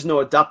no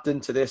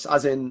adapting to this,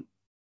 as in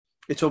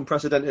it's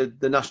unprecedented.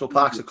 The national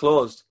parks are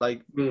closed.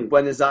 Like,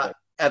 when has that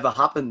ever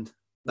happened?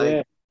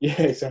 Like,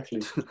 yeah,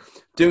 exactly.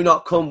 Do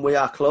not come. We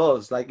are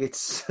closed. Like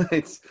it's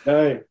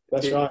no,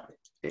 that's right.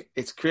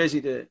 It's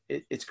crazy to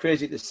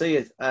see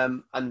it.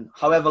 And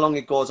however long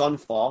it goes on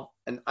for,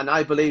 and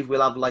I believe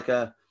we'll have like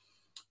a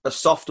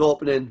soft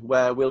opening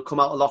where we'll come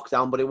out of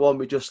lockdown, but it won't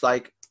be just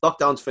like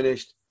lockdown's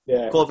finished,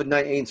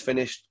 COVID-19's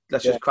finished,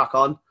 let's just crack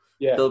on.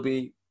 There'll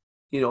be,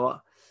 you know,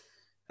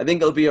 I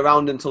think it'll be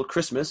around until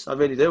Christmas. I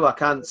really do. I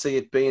can't see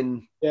it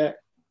being finished.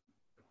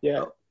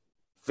 No,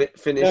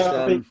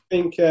 I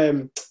think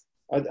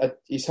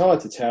it's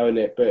hard to tell, isn't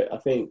it? But I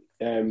think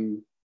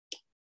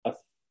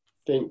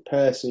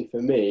personally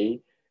for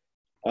me,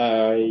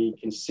 I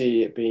can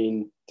see it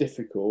being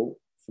difficult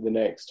for the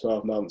next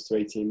 12 months to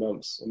 18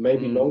 months, and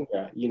maybe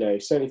longer, you know,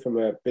 certainly from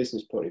a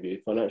business point of view,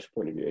 financial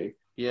point of view.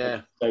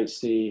 I don't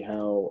see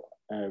how,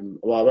 I know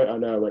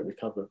I won't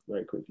recover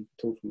very quickly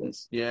from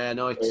this. Yeah,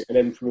 no. And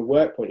then from a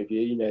work point of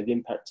view, you know, the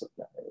impact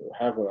that it will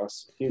have on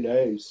us, who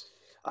knows?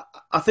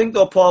 I think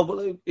though,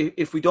 Paul,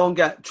 if we don't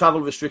get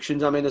travel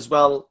restrictions, I mean, as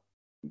well,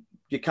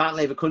 you can't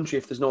leave a country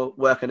if there's no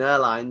working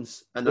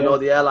airlines. And I know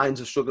the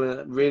airlines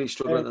are really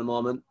struggling at the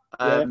moment.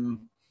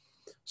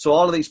 So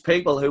all of these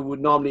people who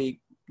would normally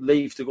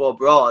leave to go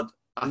abroad,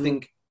 I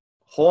think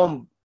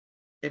home,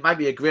 it might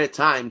be a great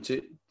time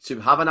to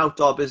have an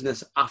outdoor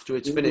business after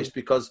it's finished,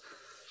 because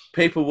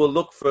people will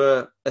look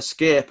for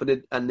escape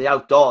and the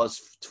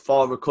outdoors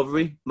for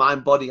recovery,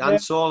 mind, body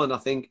and soul. And I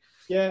think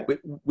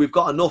we've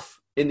got enough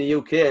in the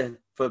UK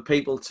for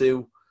people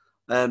to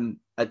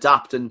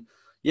adapt. And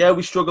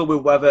we struggle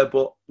with weather,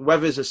 but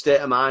weather's a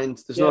state of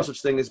mind. There's no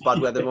such thing as bad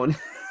weather, money.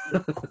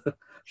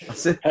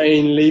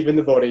 Pain leaving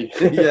the body.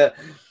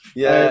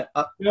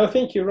 I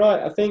think you're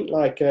right. I think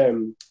like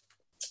again,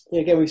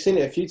 we've seen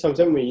it a few times,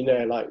 haven't we? You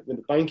know, like with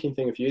the banking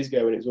thing a few years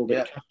ago when it was all a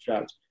bit cash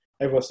trapped.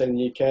 Everyone stayed in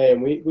the UK,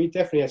 and we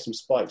definitely had some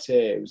spikes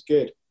here. It was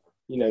good,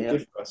 you know,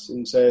 good for us.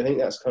 And so I think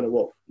that's kind of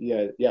what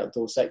the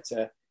outdoor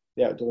sector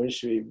the outdoor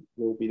industry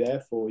will be there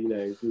for. You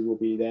know, we will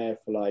be there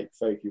for like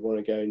folk who want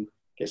to go and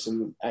get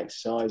some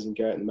exercise and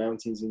go out in the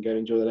mountains and go and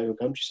enjoy the local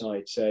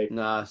countryside. So,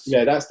 nice. you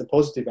know, that's the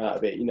positive out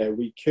of it. You know,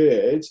 we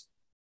could,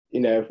 you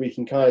know, if we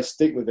can kind of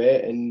stick with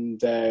it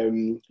and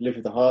live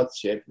with the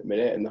hardship at the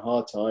minute and the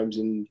hard times,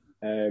 and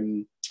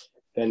then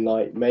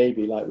like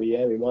maybe like we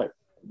might,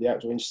 the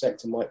outdoor industry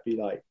sector might be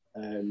like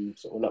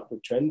sort of an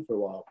upward trend for a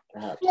while,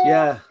 perhaps.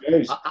 Yeah,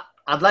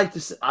 I'd like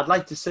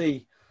to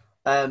see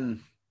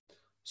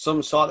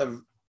some sort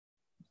of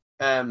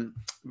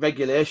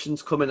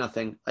regulations coming. I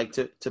think like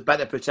to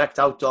better protect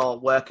outdoor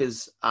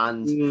workers,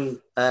 and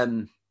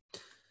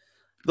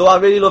though I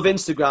really love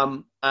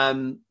Instagram,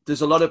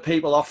 there's a lot of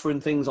people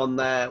offering things on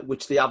there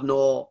which they have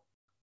no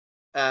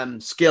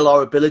skill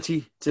or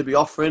ability to be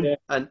offering,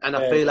 and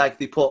I feel like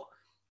they put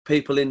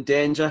people in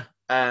danger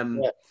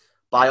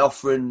by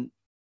offering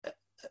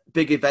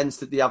big events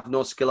that they have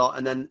no skill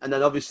on, and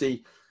then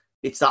obviously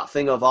it's that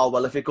thing of, oh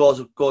well, if it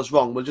goes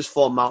wrong, we'll just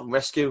form mountain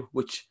rescue,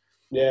 which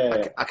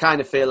I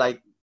kind of feel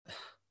like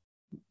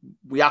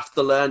we have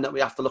to learn that we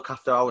have to look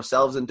after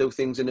ourselves and do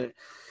things in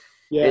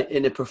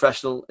a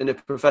professional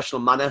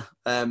manner.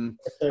 I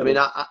mean,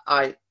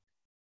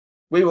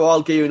 we were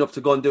all gearing up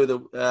to go and do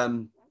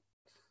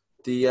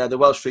the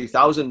Welsh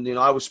 3000. You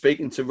know, I was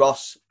speaking to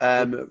Ross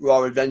at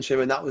Raw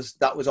Adventure, and that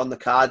was on the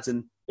cards.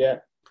 And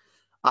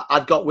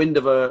I'd got wind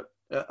of a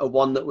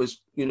one that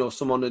was, you know,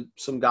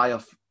 some guy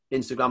off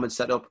Instagram had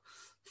set up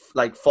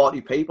like 40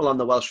 people on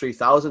the Welsh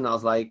 3000. I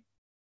was like,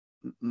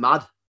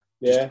 mad.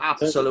 Just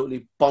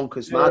absolutely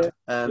bonkers mad.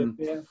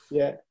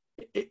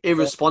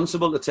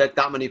 Irresponsible to take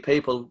that many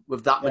people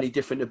with that many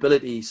different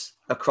abilities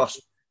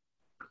across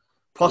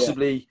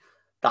possibly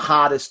the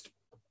hardest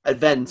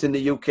event in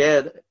the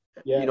UK.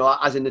 You know,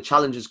 as in the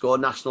challenges go,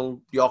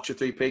 National Yorkshire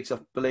Three Peaks, I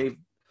believe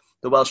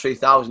the Welsh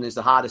 3000 is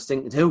the hardest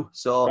thing to do.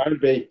 So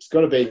it's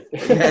got to be.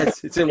 Yeah,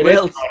 it's in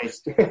Wales.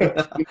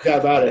 Yeah,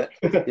 about it.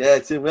 Yeah,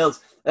 it's in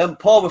Wales.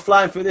 Paul, we're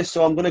flying through this,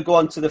 so I'm going to go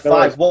on to the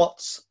 5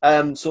 what's.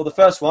 So the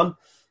first one,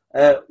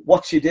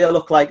 what's your day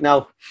look like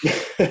now?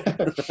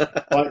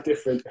 Quite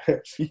different.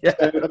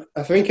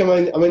 I think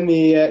I'm in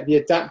the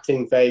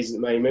adapting phase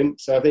at the moment.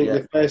 So I think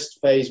the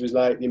first phase was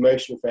like the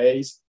emotional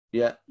phase.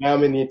 Yeah. Now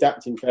I'm in the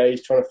adapting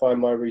phase, trying to find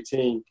my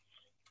routine.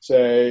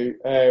 So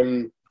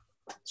kind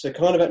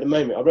of at the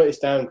moment, I wrote this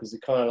down because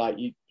it kind of like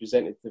you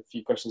presented a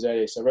few questions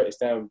earlier. So I wrote this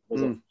down.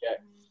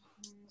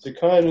 So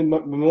kind of my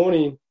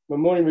morning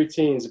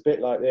routine is a bit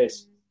like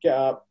this: get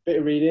up, bit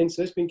of reading.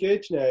 So it's been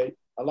good. You know,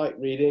 I like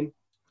reading.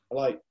 I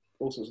like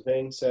all sorts of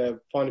things. So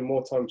finding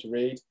more time to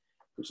read,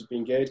 which has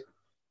been good.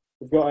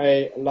 We've got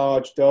a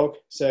large dog,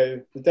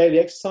 so the daily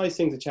exercise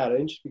thing's a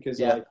challenge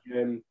because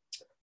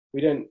we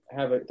don't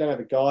have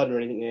a garden or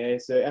anything here,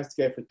 so it has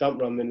to go for a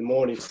dump run in the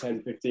morning for 10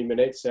 to 15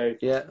 minutes. So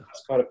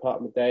that's kind of part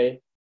of my day.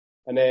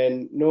 And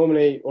then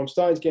normally, I'm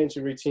starting to get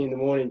into a routine in the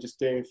morning, just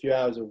doing a few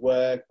hours of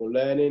work or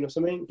learning or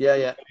something.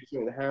 Something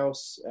in the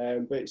house,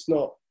 but it's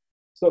not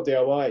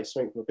DIY. It's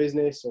something for my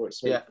business, or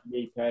it's something for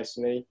me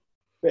personally.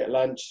 Bit of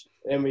lunch,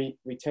 and then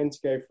we tend to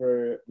go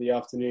for the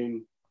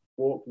afternoon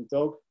walk with the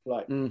dog for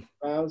like 2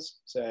 hours.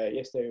 So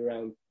yesterday we were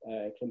around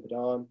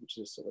Climperdon, which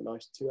is a sort of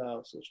nice 2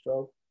 hour sort of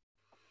stroll.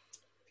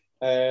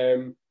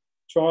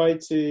 Trying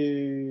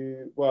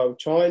to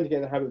get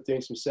in the habit of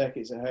doing some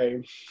circuits at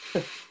home.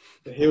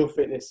 The hill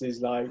fitness is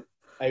like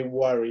a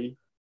worry,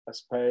 I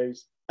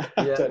suppose. I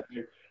don't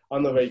know.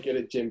 I'm not very good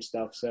at gym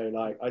stuff, so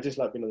like I just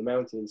like being on the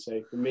mountain.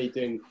 So for me,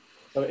 doing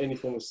any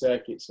form of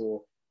circuits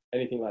or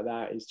anything like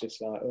that is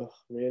just like, oh,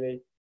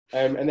 really?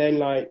 And then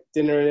like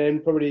dinner, and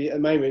then probably at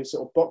the moment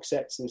sort of box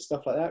sets and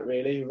stuff like that.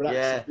 Really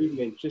relax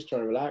evening, just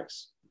trying to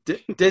relax.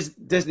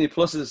 Disney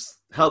Plus is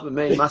helping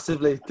me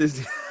massively.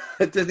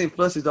 Disney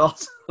Plus is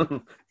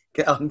awesome.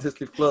 Get on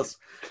Disney Plus.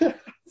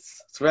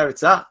 It's where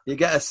it's at. You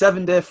get a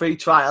 7-day free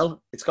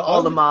trial. It's got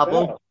all the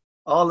Marvel,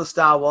 all the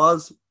Star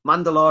Wars,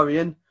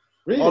 Mandalorian,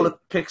 all the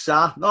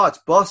Pixar. No, it's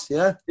boss,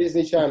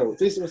 Disney Channel.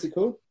 What's it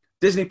called?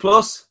 Disney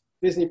Plus.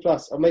 Disney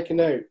Plus. I'll make a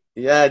note.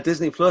 Yeah,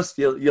 Disney Plus.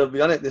 You'll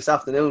be on it this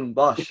afternoon,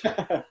 bosh.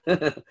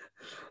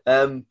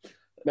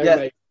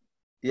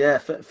 Yeah,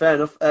 fair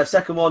enough.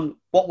 Second one,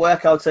 what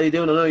workouts are you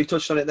doing? I know you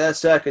touched on it there,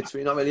 circuits, but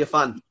you're not really a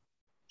fan.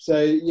 So,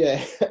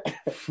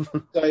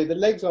 so the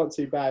legs aren't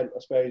too bad, I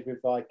suppose,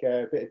 with like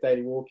a bit of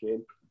daily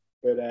walking.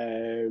 But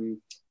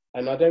and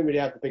I don't really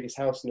have the biggest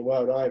house in the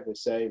world either.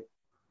 So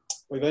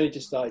we've only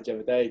just started the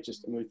other day.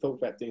 And we thought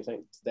about doing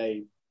something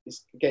today.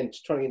 It's, again,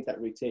 just trying to get into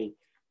that routine.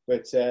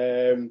 But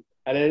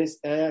and then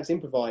it's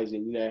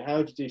improvising. You know,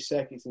 how do you do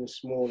circuits in a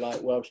small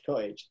like Welsh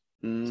cottage?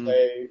 So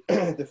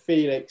the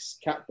Felix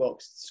cat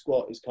box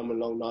squat is coming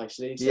along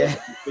nicely. So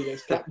the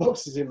Felix cat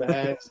box is in my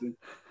hands, and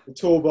the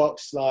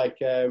toolbox,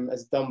 like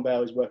as a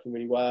dumbbell, is working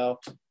really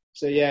well.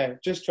 So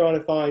just trying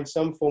to find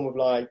some form of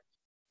like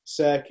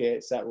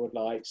circuits that would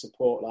like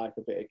support like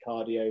a bit of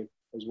cardio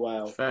as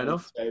well. Fair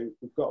enough. So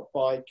we've got a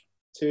bike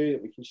too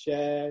that we can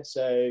share.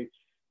 So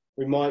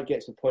we might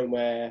get to a point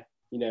where,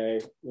 you know,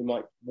 we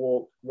might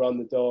walk, run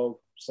the dog,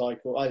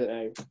 cycle. I don't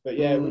know, but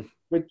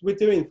we're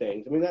doing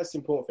things. I mean, that's the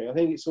important thing. I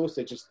think it's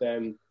also just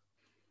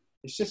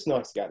it's just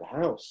nice to get out of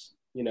the house.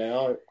 You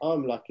know,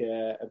 I'm like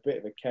a bit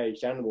of a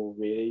caged animal,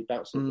 really,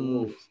 bouncing off the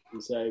walls.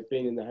 And so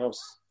being in the house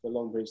for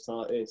long periods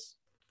of time is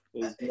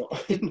not,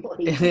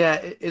 not easy. Yeah,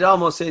 it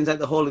almost seems like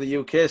the whole of the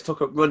UK is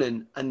took up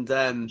running and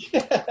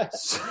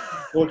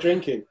Or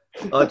drinking.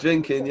 or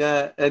drinking,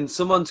 yeah. And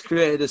someone's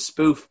created a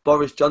spoof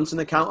Boris Johnson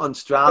account on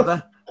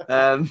Strava.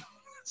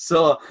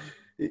 So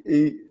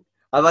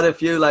I've had a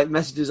few like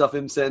messages of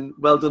him saying,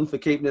 "Well done for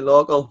keeping it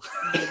local,"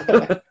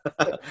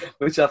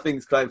 which I think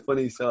is quite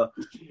funny. So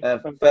fair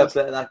play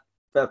to that.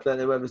 Fair play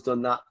to whoever's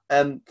done that.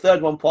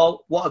 Third one,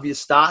 Paul. What have you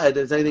started?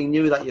 Is there anything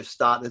new that you've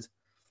started?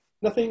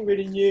 Nothing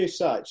really new as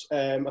such.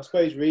 I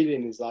suppose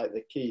reading is like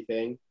the key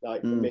thing.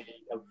 Like for me,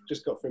 I've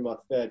just got through my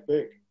third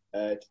book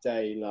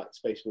today in like the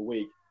space of a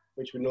week,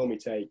 which would normally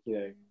take, you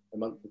know, a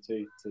month or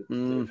two to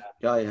do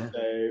that. Yeah.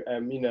 So,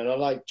 you know, and I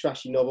like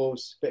trashy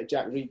novels, a bit of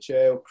Jack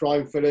Reacher, or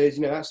crime thrillers,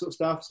 you know, that sort of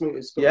stuff. Something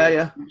that's got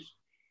a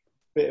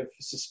bit of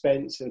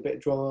suspense and a bit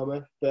of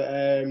drama. But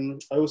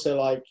I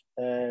also like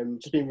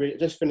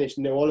just finished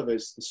Neil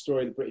Oliver's The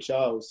Story of the British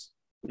Isles.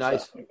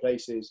 Nice.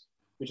 Places,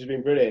 which has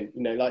been brilliant.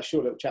 You know, like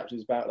short little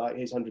chapters about like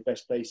his 100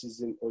 best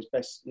places or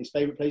his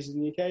favourite places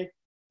in the UK.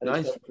 And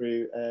nice.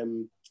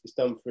 It's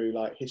done through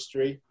like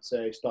history,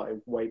 so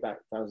starting way back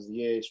thousands of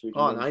years.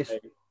 Nice.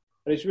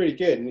 And it's really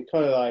good. And it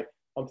kind of like,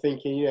 I'm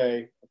thinking, you know,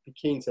 I'd be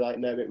keen to like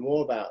know a bit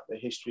more about the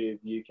history of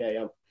the UK.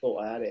 I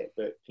thought I had it,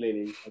 but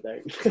clearly I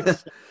don't. So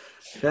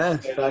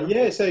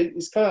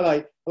it's kind of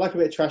like, I like a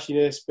bit of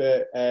trashiness,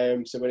 but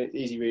so when it's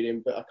easy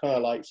reading, but I kind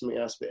of like something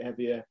else a bit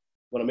heavier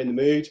when I'm in the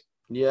mood.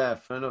 Yeah,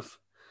 fair enough.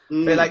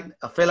 I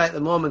feel like the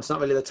moment's not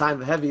really the time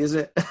for heavy, is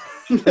it?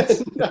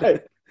 No.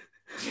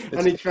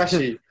 I need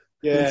trashy.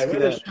 Yeah, where are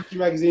those trashy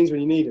magazines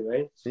when you need them,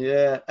 eh?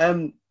 Yeah.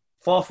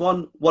 Fourth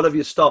one, what have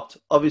you stopped?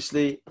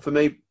 Obviously, for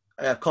me,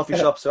 coffee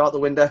shops are out the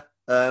window.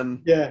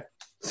 Yeah.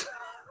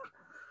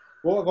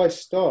 What have I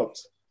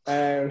stopped?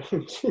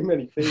 Too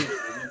many things.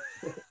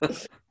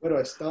 Where do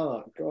I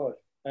start? God.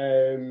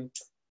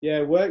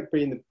 Work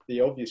being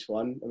the obvious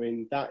one. I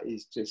mean, that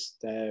is just,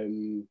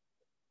 that's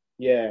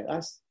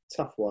a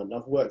tough one.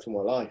 I've worked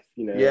all my life,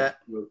 you know. Yeah.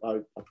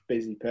 I'm a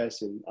busy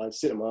person. I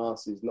sit on my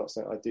arse is not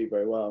something I do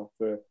very well.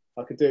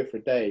 I could do it for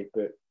a day,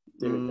 but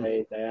doing it day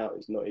in, day out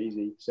is not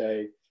easy.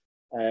 So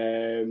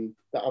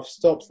that I've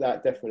stopped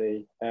that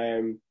definitely.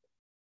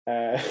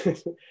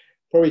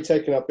 Probably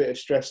taken up a bit of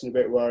stress and a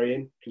bit of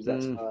worrying, because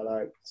that's how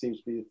like seems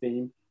to be the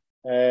theme.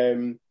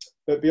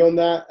 But beyond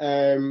that,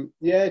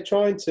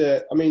 trying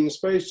to, I mean, I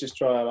suppose just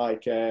trying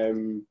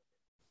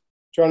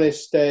to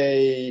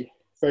stay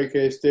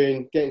focused,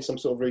 getting some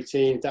sort of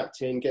routine,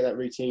 adapting, get that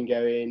routine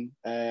going,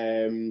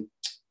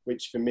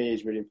 which for me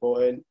is really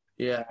important.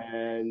 Yeah.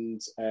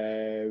 And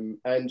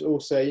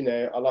also, you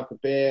know, I like a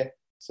beer,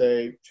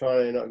 so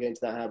trying to not get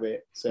into that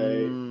habit.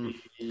 So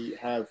we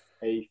have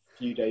a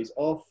few days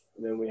off,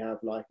 and then we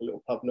have like a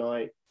little pub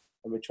night,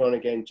 and we're trying to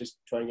get into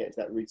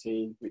that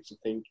routine, which I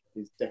think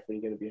is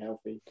definitely going to be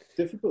healthy.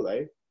 Difficult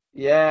though.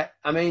 Yeah,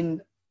 I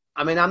mean,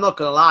 I'm not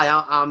gonna lie.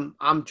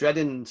 I'm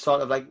dreading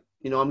sort of like,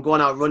 you know, I'm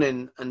going out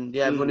running and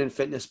running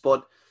fitness,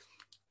 but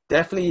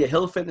definitely your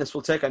hill fitness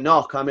will take a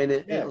knock. I mean,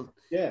 it'll,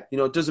 you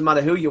know, it doesn't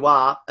matter who you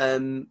are.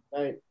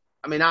 Right.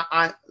 I mean,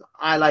 I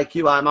like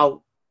you. I'm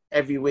out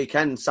every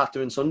weekend,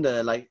 Saturday and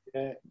Sunday, like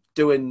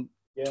doing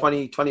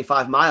 20,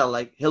 25 mile.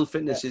 Like hill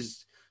fitness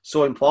is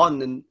so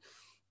important, and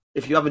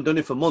if you haven't done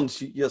it for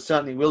months, you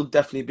certainly will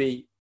definitely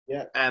be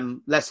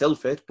less hill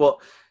fit. But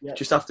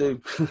just have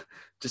to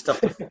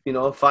you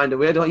know, find a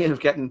way, don't you, of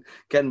getting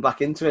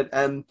back into it.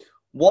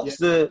 What's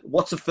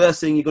the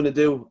first thing you're going to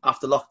do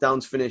after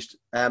lockdown's finished?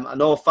 I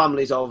know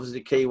family's obviously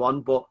the key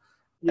one, but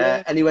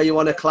anywhere you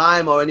want to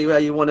climb or anywhere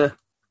you want to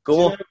go?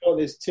 Do you know what?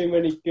 There's too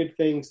many good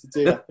things to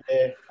do up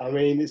here. I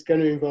mean, it's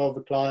going to involve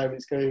a climb.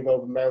 It's going to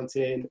involve a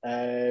mountain.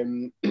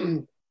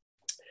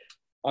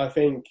 I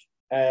think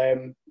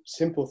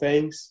simple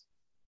things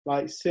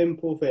like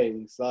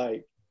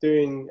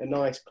doing a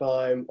nice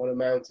climb on a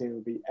mountain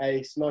would be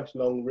ace, nice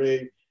long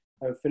route,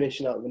 and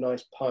finishing up with a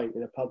nice pint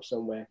in a pub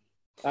somewhere.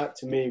 That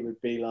to me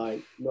would be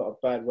like not a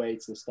bad way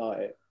to start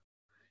it.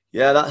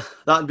 Yeah,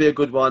 that'd be a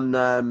good one.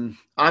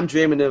 I'm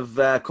dreaming of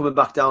coming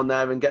back down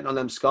there and getting on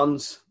them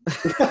scones.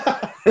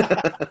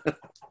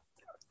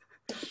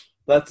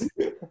 I'll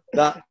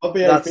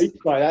be obese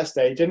by that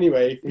stage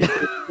anyway.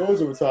 All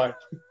the time.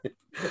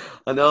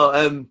 I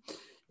know.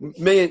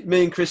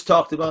 Me and Chris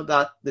talked about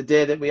that the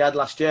day that we had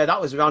last year.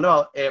 That was around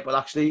about April,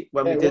 actually,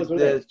 when we did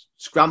the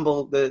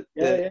scramble, the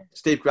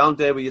steep ground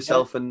day with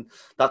yourself, and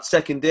that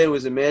second day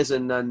was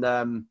amazing.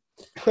 And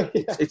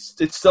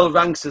it still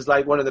ranks as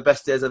like one of the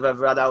best days I've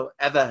ever had out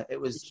ever.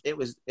 It was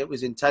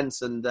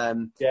intense, and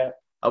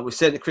I was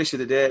saying to Chris the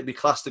other day, it'd be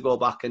class to go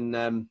back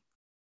and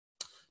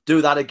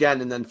do that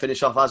again, and then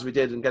finish off as we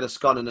did, and get a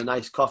scone and a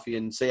nice coffee,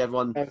 and see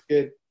everyone. That's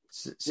good.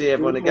 See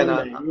everyone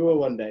again. We will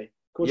one day.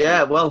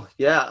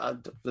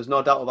 There's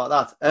no doubt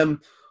about that.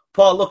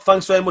 Paul, look,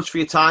 thanks very much for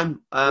your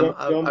time.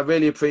 I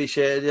really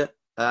appreciate it.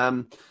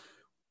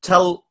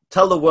 Tell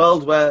the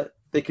world where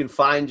they can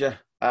find you.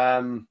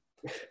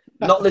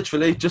 Not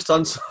literally, just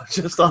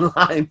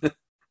online.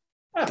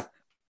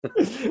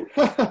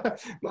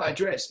 My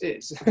address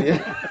is.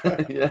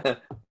 Yeah.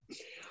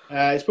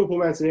 It's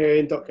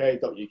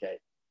poolmountaineering.co.uk.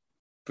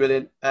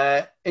 Brilliant.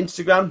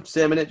 Instagram,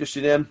 same in it, just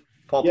your name.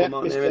 Poole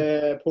Mountaineering.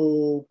 Mr.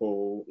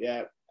 Poole.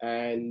 Yeah.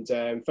 And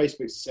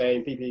Facebook's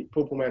the same.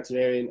 Poole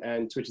Mountaineering,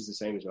 and Twitter's the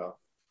same as well.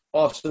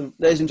 Awesome.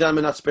 Ladies and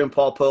gentlemen, that's been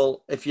Paul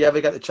Poole. If you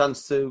ever get the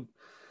chance to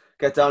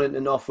get down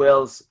into North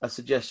Wales, I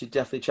suggest you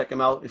definitely check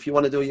him out. If you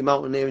want to do your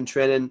mountaineering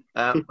training,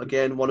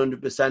 again,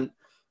 100%.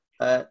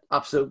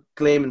 Absolute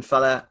gleaming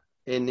fella.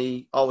 And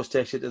he always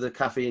takes you to the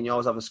cafe and you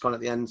always have a scone at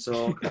the end,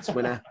 so it's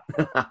winner.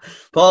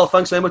 Paul,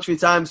 thanks very much for your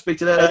time. Speak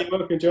to you later. You're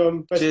welcome,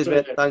 John. Cheers,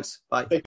 mate. Thanks. Bye.